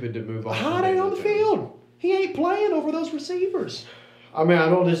stupid to move on. Hyatt ain't on the field. He ain't playing over those receivers. I mean, I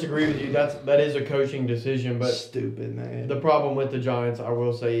don't disagree with you. That is a coaching decision, but stupid, man. The problem with the Giants, I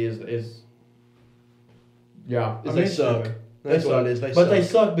will say, is they suck. That's what it is. They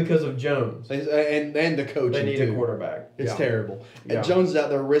suck because of Jones. And the coaching. They need a quarterback. It's terrible. And Jones is out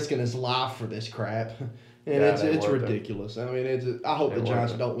there risking his life for this crap. And it's ridiculous. I mean, I hope the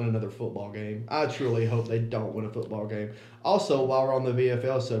Giants don't win another football game. I truly hope they don't win a football game. Also, while we're on the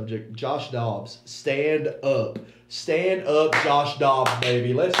VFL subject, Josh Dobbs, stand up. Stand up, Josh Dobbs,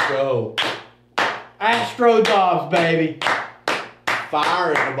 baby. Let's go. Astro Dobbs, baby.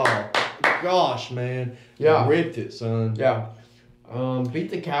 Firing the ball. Gosh, man. Yeah. Ripped it, son. Yeah.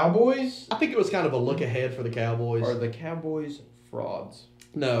 Beat the Cowboys? I think it was kind of a look ahead for the Cowboys. Are the Cowboys frauds?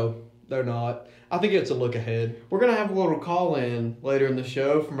 No, they're not. I think it's a look ahead. We're going to have a little call-in later in the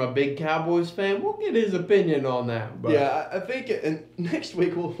show from a big Cowboys fan. We'll get his opinion on that. But. Yeah, I think and next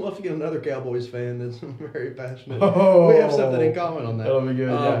week we'll have to get another Cowboys fan that's very passionate. Oh, we have something in common on that. That'll be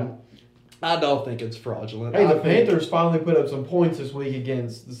good, I don't think it's fraudulent. Hey, the Panthers finally put up some points this week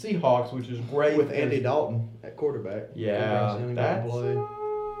against the Seahawks, which is great. With Andy Dalton at quarterback. Yeah, that's not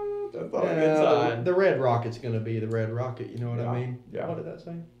a good sign. The Red Rocket's going to be the Red Rocket, you know what I mean? Yeah. What did that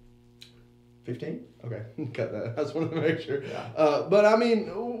say? 15? Okay, cut that. I just wanted to make sure. Yeah. But, I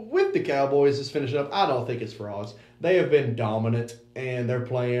mean, with the Cowboys, just finishing up, I don't think it's frauds. They have been dominant, and they're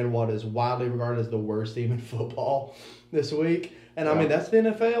playing what is widely regarded as the worst team in football this week. And, I mean, that's the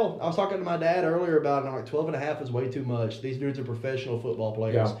NFL. I was talking to my dad earlier about it, and I'm like, 12 and a half is way too much. These dudes are professional football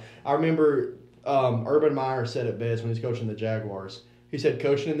players. Yeah. I remember Urban Meyer said it best when he was coaching the Jaguars. He said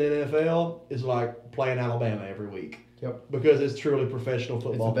coaching in the NFL is like playing Alabama every week. Yep. Because it's truly professional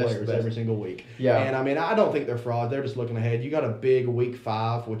football players every single week. Yeah. And, I mean, I don't think they're frauds. They're just looking ahead. You got a big Week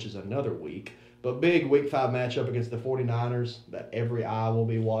 5, which is another week. But big Week 5 matchup against the 49ers that every eye will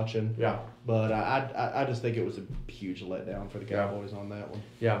be watching. Yeah. But I just think it was a huge letdown for the Cowboys on that one.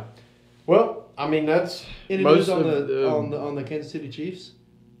 Yeah. Well, I mean, that's any most news on the Kansas City Chiefs?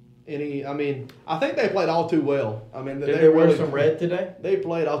 I mean, I think they played all too well. I mean, did they wear some red today? They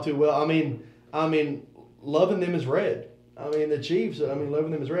played all too well. I mean, loving them is red. I mean, the Chiefs. I mean,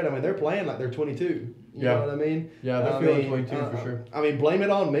 loving them is red. I mean, they're playing like they're 22. You know what I mean? Yeah, they're feeling 22 for sure. I mean, blame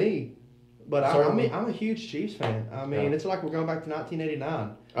it on me. But I'm a huge Chiefs fan. I mean, it's like we're going back to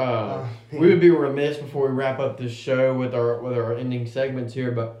 1989. We would be remiss before we wrap up this show with our ending segments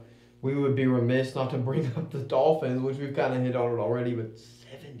here, but we would be remiss not to bring up the Dolphins, which we've kind of hit on it already, with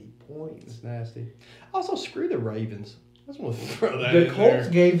 70 points. It's nasty. Also, screw the Ravens. I just want to throw that in there. The Colts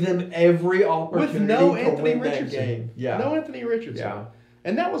gave them every opportunity with no to Anthony win Richardson. That game. Yeah. No Anthony Richardson. Yeah.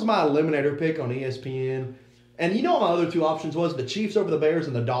 And that was my eliminator pick on ESPN. And you know what my other two options was? The Chiefs over the Bears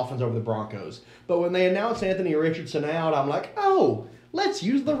and the Dolphins over the Broncos. But when they announced Anthony Richardson out, I'm like, oh, let's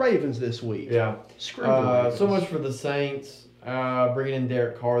use the Ravens this week. Yeah. Screw the Ravens. So much for the Saints. Bringing in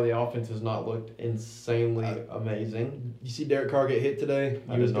Derek Carr, the offense has not looked insanely amazing. You see Derek Carr get hit today?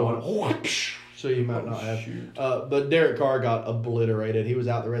 He was going, so you might not have. But Derek Carr got obliterated. He was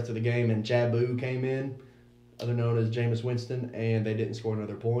out the rest of the game, and Jabu came in, other known as Jameis Winston, and they didn't score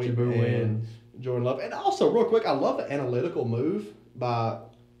another point. Jabu wins. Jordan Love. And also, real quick, I love the analytical move by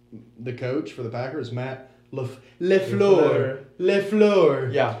the coach for the Packers, Matt LaFleur.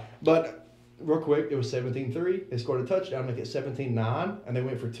 Yeah. But real quick, it was 17-3. They scored a touchdown, make it 17-9, and they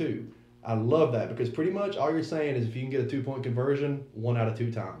went for 2. I love that because pretty much all you're saying is if you can get a 2-point conversion 1 out of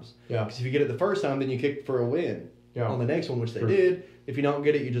 2 times. Yeah. Because if you get it the first time, then you kick for a win on the next one, which they True. did. If you don't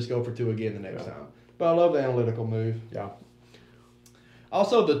get it, you just go for 2 again the next time. But I love the analytical move. Yeah.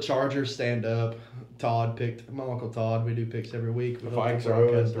 Also, the Chargers stand up. Todd picked, my Uncle Todd, we do picks every week. The Vikings are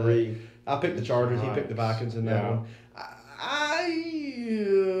 0-3. I picked the Chargers, he picked the Vikings in that one.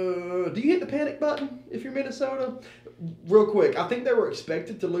 Do you hit the panic button if you're Minnesota? Real quick, I think they were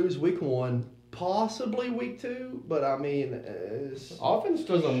expected to lose week 1, possibly week 2, but I mean... offense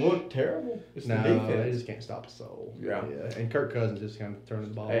doesn't look terrible. It's the defense. They just can't stop a soul. Yeah. And Kirk Cousins just kind of turning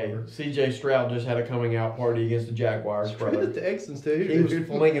the ball over. C.J. Stroud just had a coming out party against the Jaguars. For the Texans, too. He was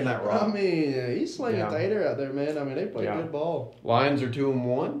flinging that rock. I mean, he's slinging Tater out there, man. I mean, they play good ball. Lions are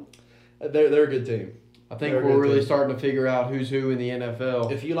 2-1. They're a good team. I think we're really starting to figure out who's who in the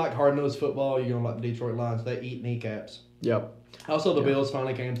NFL. If you like hard-nosed football, you're going to like the Detroit Lions. They eat kneecaps. Yep. Also, the Bills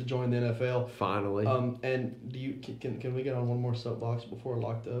finally came to join the NFL. Finally. And can we get on one more soapbox before we're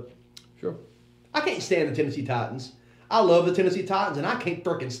locked up? Sure. I can't stand the Tennessee Titans. I love the Tennessee Titans, and I can't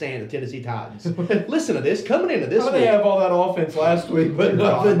freaking stand the Tennessee Titans. Listen to this. Coming into this week. They have all that offense last week, but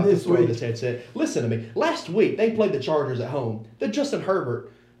nothing this week. This headset. Listen to me. Last week, they played the Chargers at home. The Justin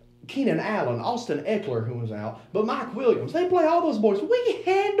Herbert Keenan Allen, Austin Eckler, who was out, but Mike Williams. They play all those boys. We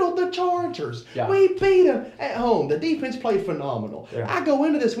handled the Chargers. Yeah. We beat them at home. The defense played phenomenal. Yeah. I go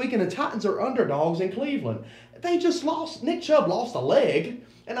into this week and the Titans are underdogs in Cleveland. They just lost. Nick Chubb lost a leg.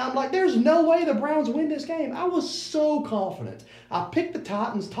 And I'm like, there's no way the Browns win this game. I was so confident. I picked the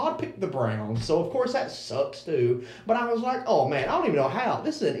Titans. Todd picked the Browns. So, of course, that sucks, too. But I was like, oh, man, I don't even know how.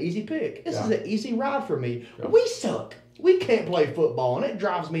 This is an easy pick. This is an easy ride for me. Yeah. We suck. We can't play football, and it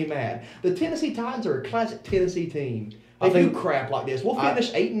drives me mad. The Tennessee Titans are a classic Tennessee team. They do crap like this. We'll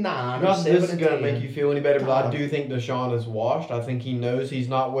finish 8-9 or 7-10. This is going to make you feel any better, but I do think Deshaun is washed. I think he knows he's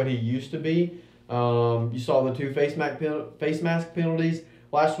not what he used to be. You saw the 2 face mask penalties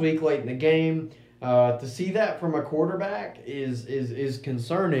last week late in the game. To see that from a quarterback is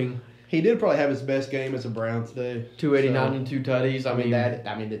concerning. He did probably have his best game as a Brown today. 289 and 2 tutties. I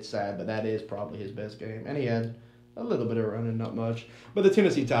mean, it's sad, but that is probably his best game. And he had a little bit of running, not much. But the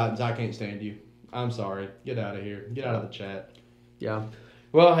Tennessee Titans, I can't stand you. I'm sorry. Get out of here. Get out of the chat. Yeah.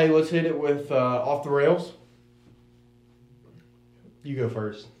 Well, hey, let's hit it with off the rails. You go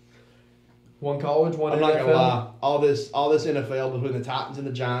first. One college, one I'm NFL. not gonna lie. All this NFL between the Titans and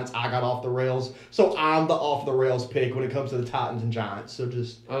the Giants, I got off the rails. So I'm the off the rails pick when it comes to the Titans and Giants. So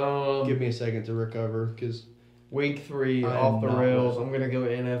just give me a second to recover because week 3 off the rails. I'm gonna go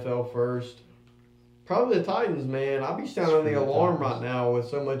NFL first. Probably the Titans, man. I'd be sounding the alarm right now with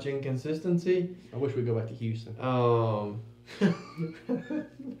so much inconsistency. I wish we'd go back to Houston. I'm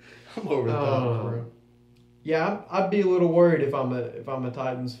over the top, bro. Yeah, I'd be a little worried if I'm a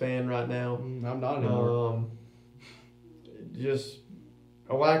Titans fan right now. I'm not anymore. Just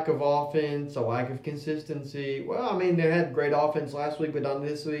a lack of offense, a lack of consistency. Well, I mean, they had great offense last week, but not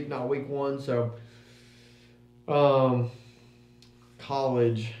this week, not week 1. So,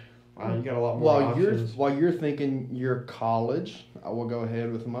 college. Wow, you got a lot more options. While you're thinking your college, I will go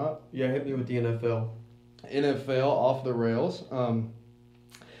ahead with my hit me with the NFL. NFL off the rails.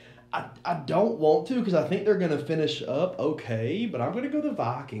 I don't want to because I think they're going to finish up okay, but I'm going to go the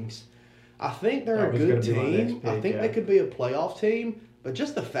Vikings. I think they're a good team. I think they could be a playoff team, but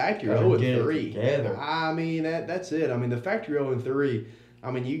just the fact you're 0-3. I mean, that's it. I mean, the fact you're 0-3,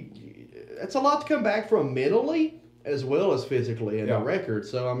 I mean, that's a lot to come back from mentally as well as physically in the record.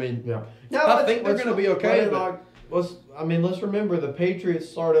 So, I mean, I think they're going to be okay. Let's remember the Patriots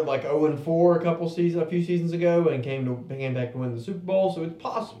started like 0-4 a few seasons ago and came back to win the Super Bowl. So it's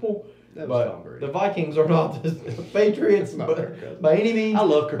possible. But the Vikings are not the Patriots by any means. I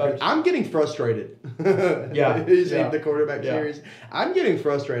love Kirk Cousins. I'm getting frustrated. The quarterback series. I'm getting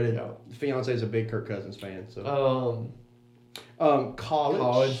frustrated. Fiance is a big Kirk Cousins fan. So,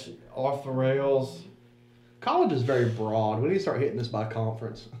 college off the rails. College is very broad. We need to start hitting this by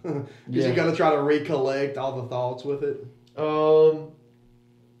conference. Because you're going to try to recollect all the thoughts with it.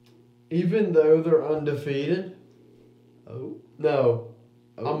 Even though they're undefeated. I'm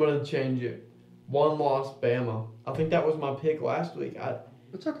going to change it. 1 loss, Bama. I think that was my pick last week.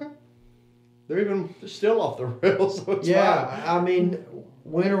 It's okay. They're still off the rails, so it's fine. I mean,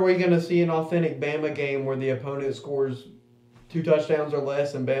 when are we going to see an authentic Bama game where the opponent scores 2 touchdowns or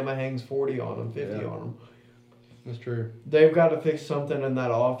less and Bama hangs 40 on them, 50 on them? That's true. They've got to fix something in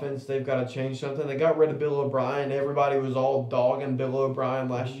that offense. They've got to change something. They got rid of Bill O'Brien. Everybody was all dogging Bill O'Brien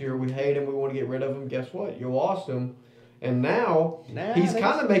last year. We hate him. We want to get rid of him. Guess what? You lost him. And now he's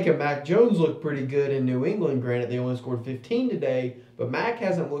kind of making Mac Jones look pretty good in New England. Granted, they only scored 15 today, but Mac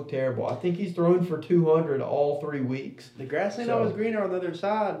hasn't looked terrible. I think he's thrown for 200 all 3 weeks. The grass ain't always greener on the other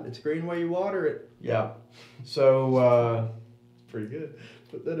side. It's green where you water it. Yeah. So pretty good.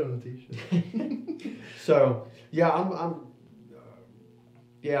 Put that on a t-shirt. So I'm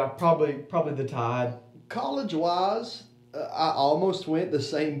probably the Tide. College-wise, I almost went the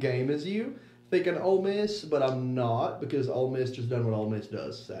same game as you, thinking Ole Miss, but I'm not because Ole Miss just done what Ole Miss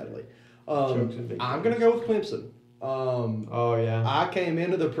does, sadly. I'm going to go with Clemson. I came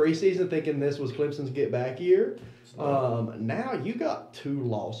into the preseason thinking this was Clemson's get-back year. Now you got 2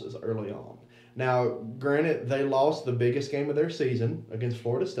 losses early on. Now, granted, they lost the biggest game of their season against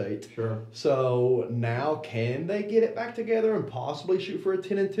Florida State. Sure. So now, can they get it back together and possibly shoot for a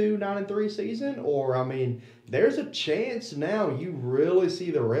 10-2, 9-3 season? Or, I mean, there's a chance now you really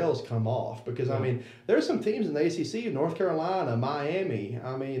see the rails come off. Because, I mean, there's some teams in the ACC, North Carolina, Miami.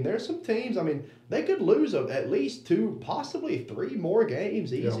 I mean, there's some teams, I mean, they could lose at least 2, possibly 3 more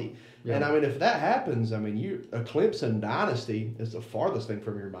games easy. Yeah. Yeah. And, I mean, if that happens, I mean, a Clemson dynasty is the farthest thing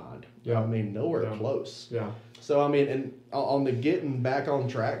from your mind. Yeah. I mean, nowhere close. Yeah. So, I mean, and on the getting back on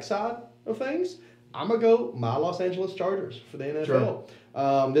track side of things, I'm going to go my Los Angeles Chargers for the NFL. Sure.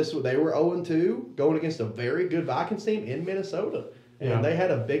 They were 0-2 going against a very good Vikings team in Minnesota. And they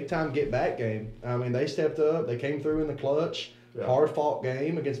had a big-time get-back game. I mean, they stepped up. They came through in the clutch. Yeah. Hard-fought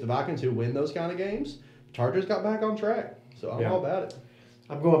game against the Vikings, who win those kind of games. Chargers got back on track. So I'm all about it.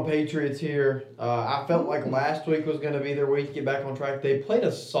 I'm going Patriots here. I felt like last week was going to be their week to get back on track. They played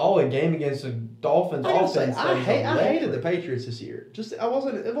a solid game against the Dolphins offense. I hated the Patriots this year.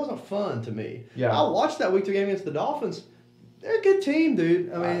 It wasn't fun to me. Yeah. I watched that week 2 game against the Dolphins. They're a good team,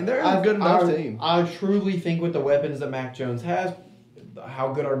 dude. I mean, they're a good enough team. I truly think with the weapons that Mac Jones has,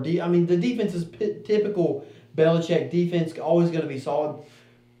 how good the defense is typical Belichick defense, always going to be solid.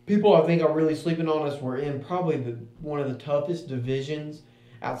 People I think are really sleeping on us. We're in probably one of the toughest divisions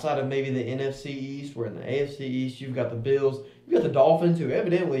outside of maybe the NFC East. We're in the AFC East. You've got the Bills. You've got the Dolphins, who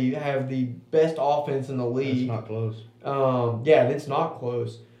evidently have the best offense in the league. It's not close. It's not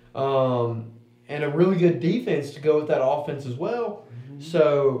close. And a really good defense to go with that offense as well. Mm-hmm.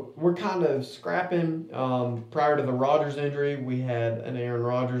 So we're kind of scrapping. Prior to the Rodgers injury, we had an Aaron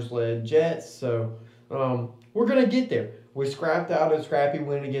Rodgers-led Jets. So we're going to get there. We scrapped out a scrappy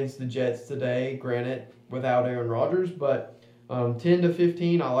win against the Jets today, granted, without Aaron Rodgers, but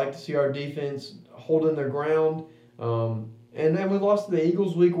 10-15, I like to see our defense holding their ground. And then we lost to the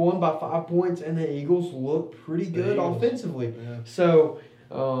Eagles week 1 by 5 points, and the Eagles look pretty good offensively. Yeah. So,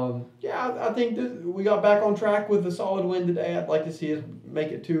 I think that we got back on track with a solid win today. I'd like to see us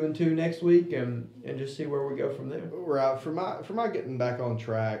make it 2-2 next week and just see where we go from there. Right. For my getting back on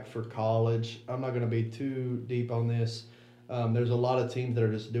track for college, I'm not going to be too deep on this. There's a lot of teams that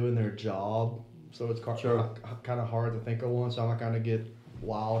are just doing their job. So it's kind of hard to think of one, so I'm not going to get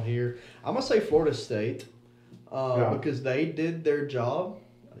wild here. I'm going to say Florida State because they did their job.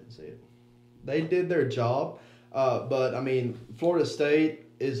 I didn't say it. They did their job, but, I mean, Florida State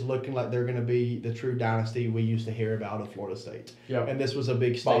is looking like they're going to be the true dynasty we used to hear about of Florida State. Yeah. And this was a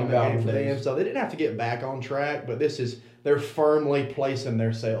big statement game for them. So they didn't have to get back on track, but they're firmly placing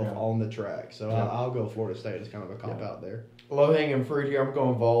themselves on the track. So I'll go Florida State as kind of a cop-out there. Low-hanging fruit here. I'm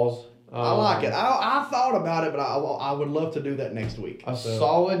going Vols. I like it. I thought about it, but I would love to do that next week.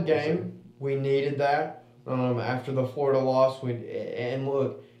 Solid game. We needed that after the Florida loss. And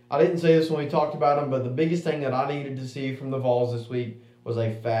look, I didn't say this when we talked about them, but the biggest thing that I needed to see from the Vols this week was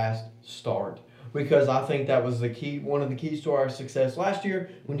a fast start. Because I think that was the key, one of the keys to our success last year.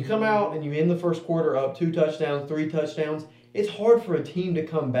 When you come out and you end the first quarter up 2 touchdowns, 3 touchdowns, it's hard for a team to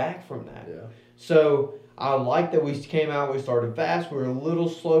come back from that. Yeah. So I like that we came out, we started fast. We were a little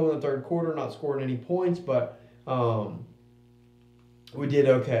slow in the third quarter, not scoring any points, but we did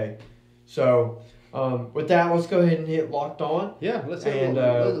okay. So with that, let's go ahead and hit Locked On. Yeah, let's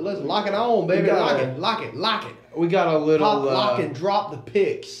lock it on, baby. Lock it. We got a little lock and drop the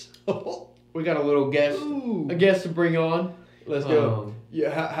picks. We got a little guest to bring on. Let's go.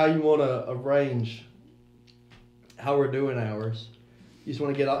 How you want to arrange how we're doing ours? You just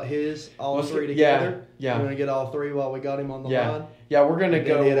want to get all three together? Yeah. You want to get all three while we got him on the line? Yeah, we're going to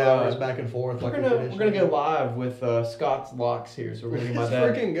go hit hours back and forth. We're going to go live with Scott's Locks here. So we're going to give my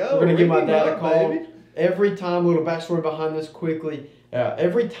dad. Freaking go. We're going to give my dad a call. Baby. Every time, a little backstory behind this quickly.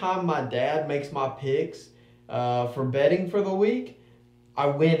 Every time my dad makes my picks for betting for the week, I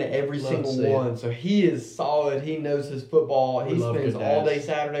win every single one. So he is solid. He knows his football. He spends all day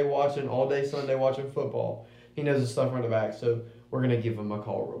Saturday watching, all day Sunday watching football. He knows his stuff from the back. So we're going to give him a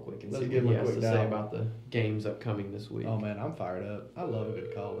call real quick and see what he has to say about the games upcoming this week. Oh, man, I'm fired up. I love a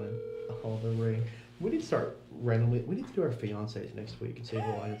good call-in. Oh, the ring. We need to start randomly. We need to do our fiancés next week and see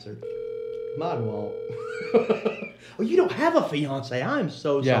who will answer. Mine won't. Oh, you don't have a fiancé. I'm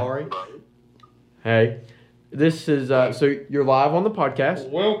so sorry. Hey. This is, so you're live on the podcast.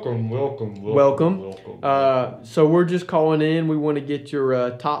 Welcome. So we're just calling in. We want to get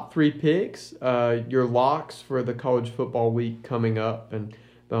your top 3 picks, your locks for the college football week coming up, and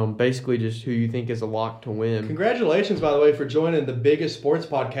basically just who you think is a lock to win. Congratulations, by the way, for joining the biggest sports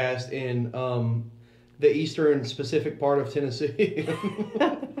podcast in the eastern Pacific part of Tennessee.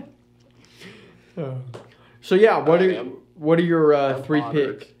 So yeah, what are your 3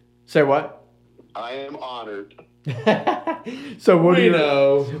 picks? Say what? I am honored. So what are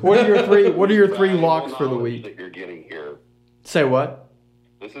your 3 locks for the week that you're getting here? Say what?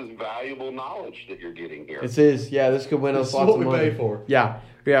 This is valuable knowledge that you're getting here. This is, yeah. This could win us lots of money. This is what we pay for.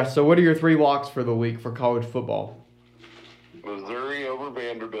 Yeah. So what are your 3 locks for the week for college football? Missouri over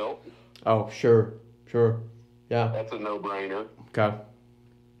Vanderbilt. Oh, sure. Yeah. That's a no-brainer. Okay.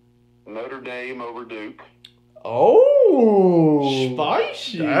 Notre Dame over Duke. Oh,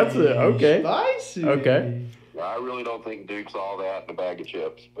 spicy. That's it. Okay. Spicy. Okay. I really don't think Duke's all that in a bag of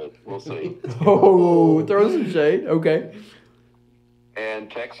chips, but we'll see. Oh, throw some shade. Okay.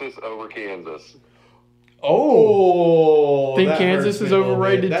 And Texas over Kansas. Oh. Think that Kansas hurts me is a little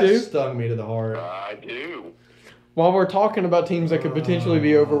overrated bit. too? That stung me to the heart. I do. While we're talking about teams that could potentially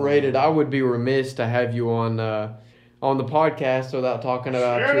be overrated, I would be remiss to have you on the podcast without talking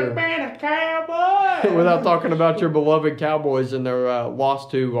about Should've been a cowboy. without talking about your beloved Cowboys and their loss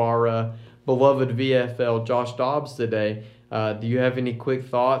to our beloved VFL Josh Dobbs today. Do you have any quick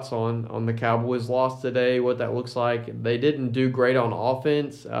thoughts on the Cowboys' loss today, what that looks like? They didn't do great on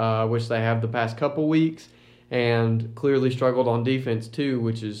offense, which they have the past couple weeks, and clearly struggled on defense too,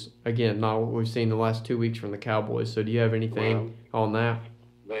 which is, again, not what we've seen the last 2 weeks from the Cowboys. So do you have anything on that?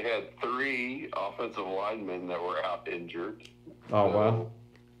 They had 3 offensive linemen that were out injured. Oh, wow.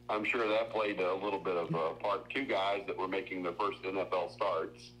 I'm sure that played a little bit of a part. 2 guys that were making their first NFL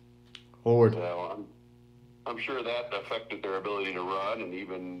starts. Lord. So I'm sure that affected their ability to run, and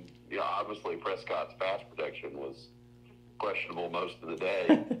even, obviously Prescott's pass protection was questionable most of the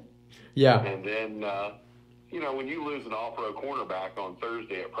day. Yeah. And then, when you lose an all-pro cornerback on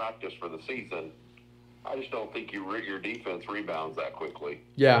Thursday at practice for the season, I just don't think your defense rebounds that quickly.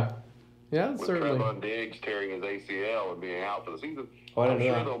 Yeah. Yeah, With certainly. Trevon Diggs tearing his ACL and being out for the season, Oh, I I'm didn't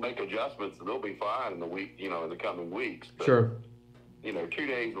know sure that. they'll make adjustments and they'll be fine in the week, in the coming weeks. But, Sure. 2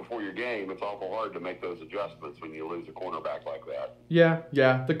 days before your game, it's awful hard to make those adjustments when you lose a cornerback like that.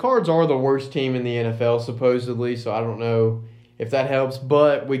 Yeah. The Cards are the worst team in the NFL, supposedly, so I don't know if that helps,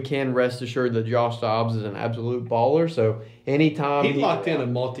 but we can rest assured that Josh Dobbs is an absolute baller, so anytime He locked in a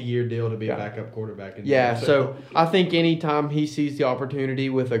multi-year deal to be a backup quarterback. Yeah, so I think anytime he sees the opportunity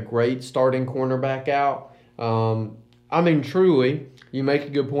with a great starting cornerback out, truly, you make a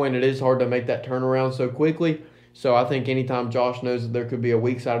good point. It is hard to make that turnaround so quickly. So I think anytime Josh knows that there could be a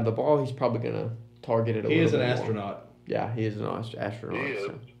weak side of the ball, he's probably going to target it a little bit He is an more. astronaut. Yeah, he is an astronaut.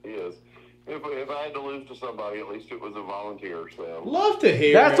 He is. If I had to lose to somebody, at least it was a volunteer. So Love to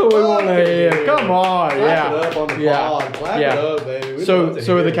hear. That's it. what we Love want to hear. Come on, Clap yeah. it up on the Yeah. pod. Clap Yeah. it up, baby. We'd So- love to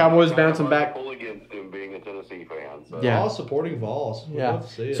so hear are the it. Cowboys bouncing back? Pull against him being a Tennessee fan. So. Yeah. All supporting Vols. We'd Yeah. love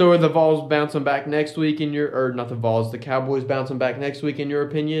to see it. So are the Vols bouncing back next week in your, or not the Vols, the Cowboys bouncing back next week in your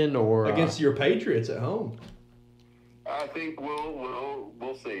opinion, or against your Patriots at home. I think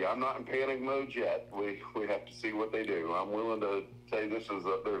we'll see. I'm not in panic mode yet. We have to see what they do. I'm willing to say there's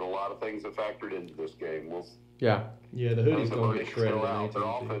a lot of things that factored into this game. Yeah. Yeah, the hoodie's going to get Still shredded. out. Their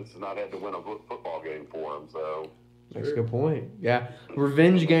offense has not had to win a football game for them. So That's a good point. Yeah,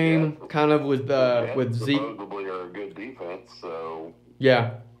 revenge game, kind of with Zeke. Supposedly are a good defense. So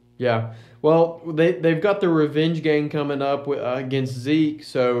Yeah. Well, they've got the revenge game coming up against Zeke.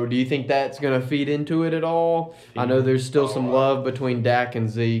 So, do you think that's going to feed into it at all? I know there's still some love between Dak and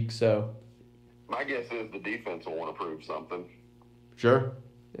Zeke. So, my guess is the defense will want to prove something. sure,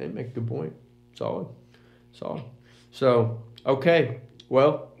 they make a good point. Solid. So, okay.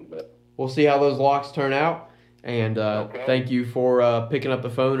 Well, we'll see how those locks turn out. And thank you for picking up the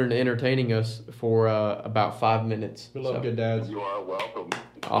phone and entertaining us for about 5 minutes. We love good dads. You are welcome.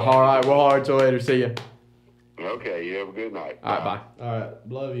 All right. Well, all right. Till later. See you. Okay. You have a good night. All right. Bye. All right,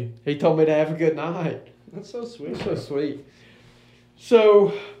 love you. He told me to have a good night. That's so sweet. So sweet.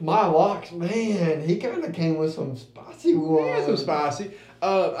 So, My locks, man, he kind of came with some spicy ones. Yeah, some spicy.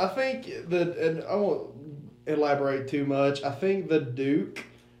 I think and I won't elaborate too much. I think the Duke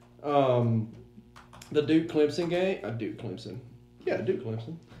Clemson game. Duke Clemson. Yeah, Duke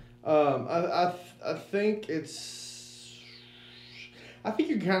Clemson. I think it's. I think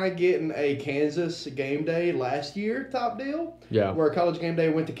you're kind of getting a Kansas game day last year type deal. yeah. Where College game day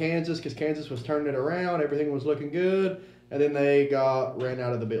went to Kansas because Kansas was turning it around, everything was looking good, and then they ran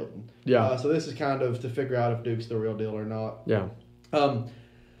out of the building. Yeah. So this is kind of to figure out if Duke's the real deal or not. Yeah.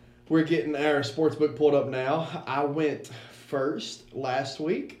 We're getting our sports book pulled up now. I went first last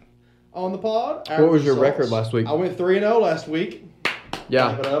week on the pod. What was your record last week? I went 3-0 last week.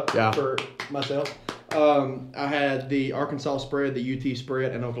 Yeah. Clap it up Yeah. for myself. I had the Arkansas spread, the UT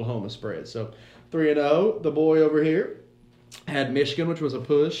spread, and Oklahoma spread. So 3-0. The boy over here had Michigan, which was a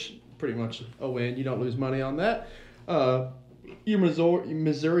push, pretty much a win. You don't lose money on that. Your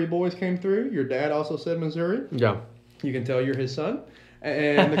Missouri boys came through. Your dad also said Missouri. Yeah. You can tell you're his son.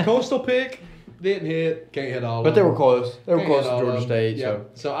 And the Coastal pick didn't hit. Can't hit all But of they them. were close. They were Can't close hit to all Georgia of them. State. Yeah. So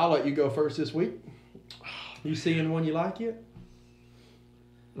So I'll let you go first this week. You seeing one you like yet?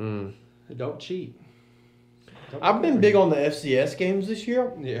 Don't cheat. Don't I've been cheat. big on the FCS games this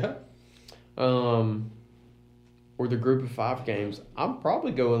year. Yeah. or the group of 5 games. I'm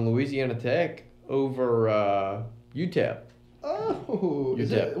probably going Louisiana Tech over UTEP. Oh,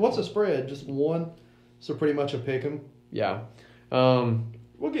 UTEP. what's the spread? Just 1? So pretty much a pick 'em. Yeah.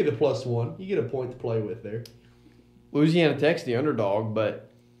 We'll give you the +1. You get a point to play with there. Louisiana Tech's the underdog, but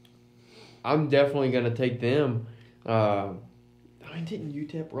I'm definitely going to take them. I mean, didn't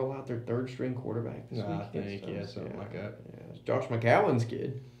UTEP roll out their third string quarterback this week? I think, something like that. Yeah, it's Josh McCown's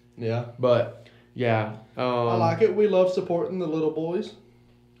kid. Yeah. But, yeah. I like it. We love supporting the little boys.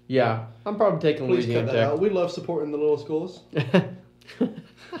 Yeah. I'm probably taking Please Louisiana cut that Tech. out. We love supporting the little schools.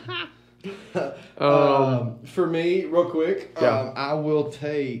 For me, real quick, I will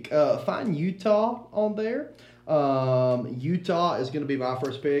take find Utah on there. Utah is going to be my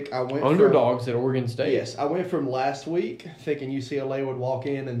first pick. I went Underdogs at Oregon State. Yes, I went from last week thinking UCLA would walk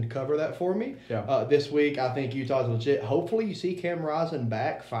in and cover that for me. Yeah. This week, I think Utah's legit. Hopefully, you see Cam Rising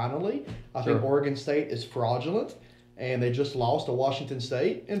back finally. I think Oregon State is fraudulent, and they just lost to Washington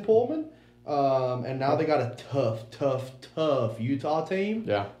State in Pullman. And now they got a tough Utah team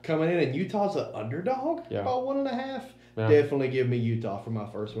coming in, and Utah's an underdog about 1.5. Yeah. Definitely give me Utah for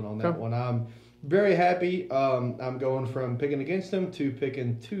my first one on that one. I'm very happy. I'm going from picking against them to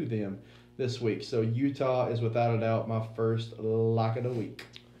picking to them this week. So Utah is without a doubt my first lock of the week.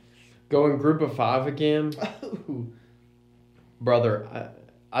 Going group of 5 again. Brother,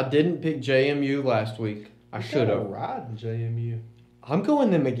 I didn't pick JMU last week. I should have. Riding JMU. I'm going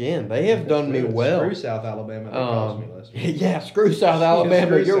them again. They have done me well. Screw South Alabama. They cost me last week. Yeah, screw South Alabama.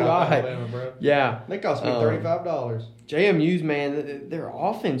 Screw You're South right. Alabama, bro. Yeah. They cost me $35. JMU's, man, their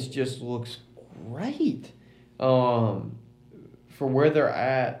offense just looks great. For where they're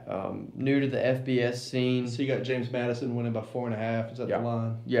at, new to the FBS scene. So you got James Madison winning by 4.5. Is that the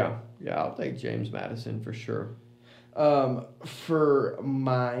line? Yeah, I'll take James Madison for sure. For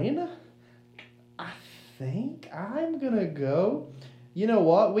mine, I think I'm gonna go. You know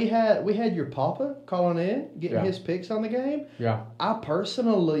what? We had your Papa calling in, getting his picks on the game. Yeah. I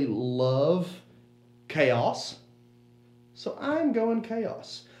personally love chaos, so I'm going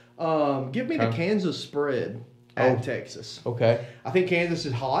chaos. Give me the Kansas spread at Texas. Okay. I think Kansas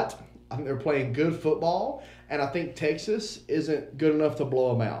is hot. I think they're playing good football, and I think Texas isn't good enough to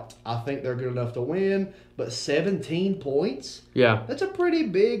blow them out. I think they're good enough to win, but 17 points? Yeah. That's a pretty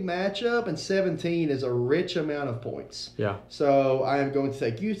big matchup, and 17 is a rich amount of points. Yeah. So I am going to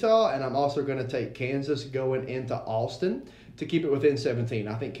take Utah, and I'm also going to take Kansas going into Austin to keep it within 17.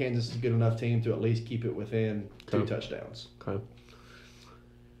 I think Kansas is a good enough team to at least keep it within 2 touchdowns. Okay.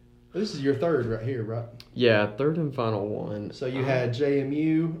 This is your third right here, right? Yeah, third and final one. So you had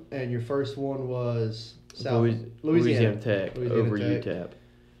JMU, and your first one was Louisiana Tech over UTEP.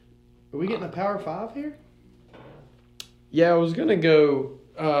 Are we getting a Power 5 here? Yeah, I was going to go.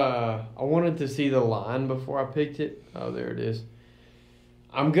 I wanted to see the line before I picked it. Oh, there it is.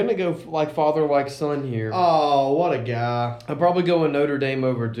 I'm going to go like father, like son here. Oh, what a guy. I'd probably go with Notre Dame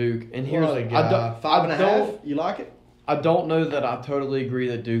over Duke. And here's what a guy. 5.5? You like it? I don't know that I totally agree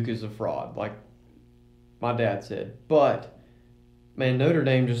that Duke is a fraud, like my dad said. But, man, Notre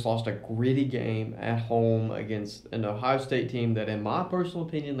Dame just lost a gritty game at home against an Ohio State team that, in my personal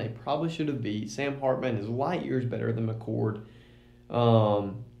opinion, they probably should have beat. Sam Hartman is light years better than McCord.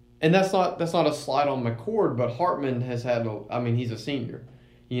 And that's not a slight on McCord, but Hartman has had, he's a senior.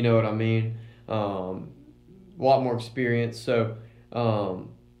 You know what I mean? A lot more experience. So,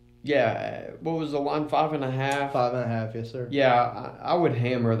 yeah, what was the line? 5.5? 5.5, yes, sir. Yeah, I would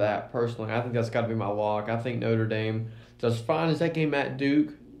hammer that personally. I think that's got to be my lock. I think Notre Dame does fine. Is that game at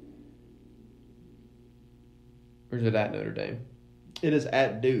Duke? Or is it at Notre Dame? It is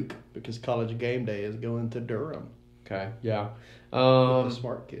at Duke because College Game Day is going to Durham. Okay, yeah. The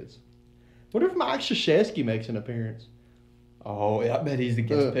smart kids. What if Mike Krzyzewski makes an appearance? Oh, yeah, I bet he's the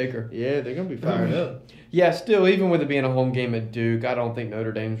guest picker. Yeah, they're going to be fired up. Yeah, still, even with it being a home game at Duke, I don't think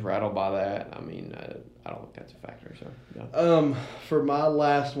Notre Dame's rattled by that. I mean, I don't think that's a factor. So, yeah. For my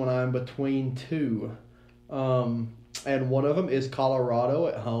last one, I'm between two. And one of them is Colorado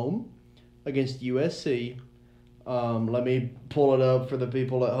at home against USC. Let me pull it up for the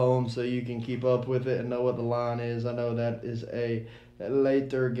people at home so you can keep up with it and know what the line is. I know that is a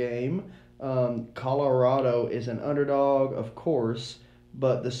later game. Colorado is an underdog, of course,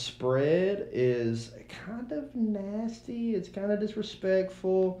 but the spread is kind of nasty. It's kind of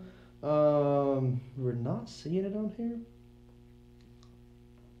disrespectful. We're not seeing it on here.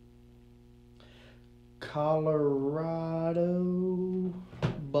 Colorado,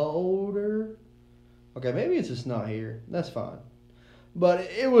 Boulder. Okay, maybe it's just not here. That's fine. But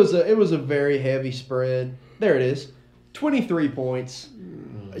it was a very heavy spread. There it is. 23 points.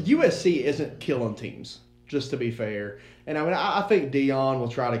 USC isn't killing teams, just to be fair. And I think Deion will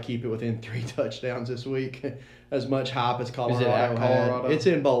try to keep it within 3 touchdowns this week. As much hype as Colorado Is it at Colorado? had. It's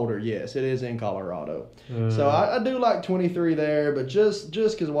in Boulder, yes. It is in Colorado. So I do like 23 there, but just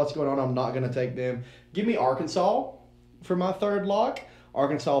because of what's going on, I'm not going to take them. Give me Arkansas for my third lock.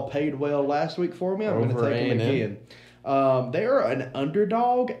 Arkansas paid well last week for me. I'm going to Over take them A&M. again. They are an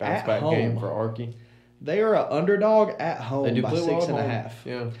underdog Bounce at back home. game for Arky. They are an underdog at home They do by play well 6.5.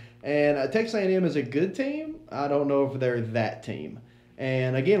 Yeah. And Texas A&M is a good team. I don't know if they're that team.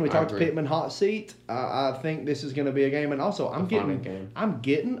 And again, we I talked to agree. Pittman hot seat. I think this is going to be a game. And also, I'm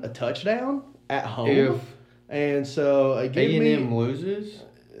getting a touchdown at home. If And so give A&M me. loses,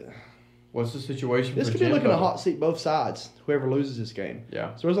 what's the situation This for could be looking Jimbo? a hot seat both sides. Whoever loses this game.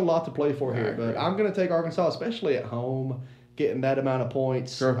 Yeah. So there's a lot to play for I here. agree. But I'm going to take Arkansas, especially at home. Getting that amount of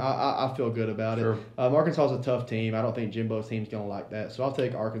points, Sure. I feel good about Sure. it. Arkansas is a tough team. I don't think Jimbo's team's going to like that. So I'll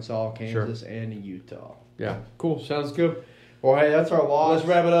take Arkansas, Kansas, and Utah. Yeah. Cool. Sounds good. Well, hey, that's our loss. Let's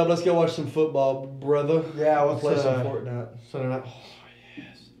wrap it up. Let's go watch some football, brother. Yeah, We'll let's play some Fortnite. Sunday night. Oh,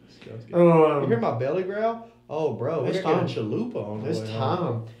 yes. You hear my belly growl? Oh, bro, It's we're getting time. chalupa on the It's way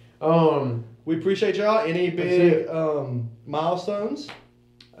home. time. We appreciate y'all. Any big milestones?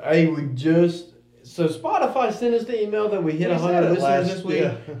 Hey, so Spotify sent us the email that we hit We 100 said it listeners this week,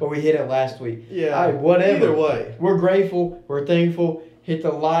 yeah. but we hit it last week. Yeah. Hey, whatever. Either way. We're grateful. We're thankful. Hit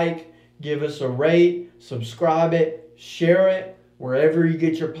the like. Give us a rate. Subscribe it. Share it. Wherever you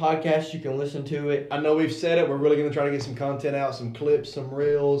get your podcast, you can listen to it. I know we've said it. We're really going to try to get some content out, some clips, some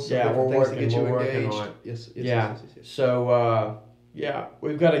reels, some Yeah, different we're things to get you working. We're working engaged. on it. Yes. Yeah. So,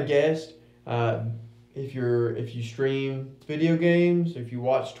 we've got a guest. If you stream video games, if you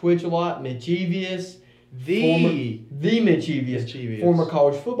watch Twitch a lot, Michievous, the Michievous, former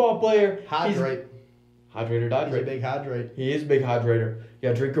college football player. Hydrate. Hydrate or He's a dihydrate. big hydrate. He is a big hydrator.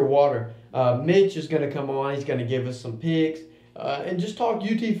 Yeah, drink your water. Mitch is going to come on. He's going to give us some picks and just talk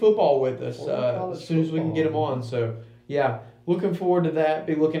UT football with us as soon as we can get him on. So, yeah, looking forward to that.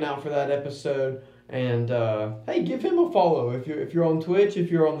 Be looking out for that episode. And, hey, give him a follow. If you're on Twitch, if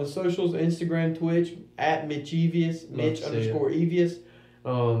you're on the socials, Instagram, Twitch, at Mitchievous, Mitch_Evious.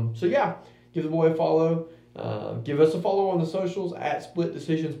 So, yeah, give the boy a follow. Give us a follow on the socials, at Split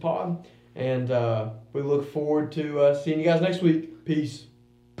Decisions Pod. And we look forward to seeing you guys next week. Peace.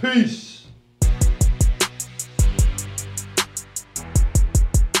 Peace.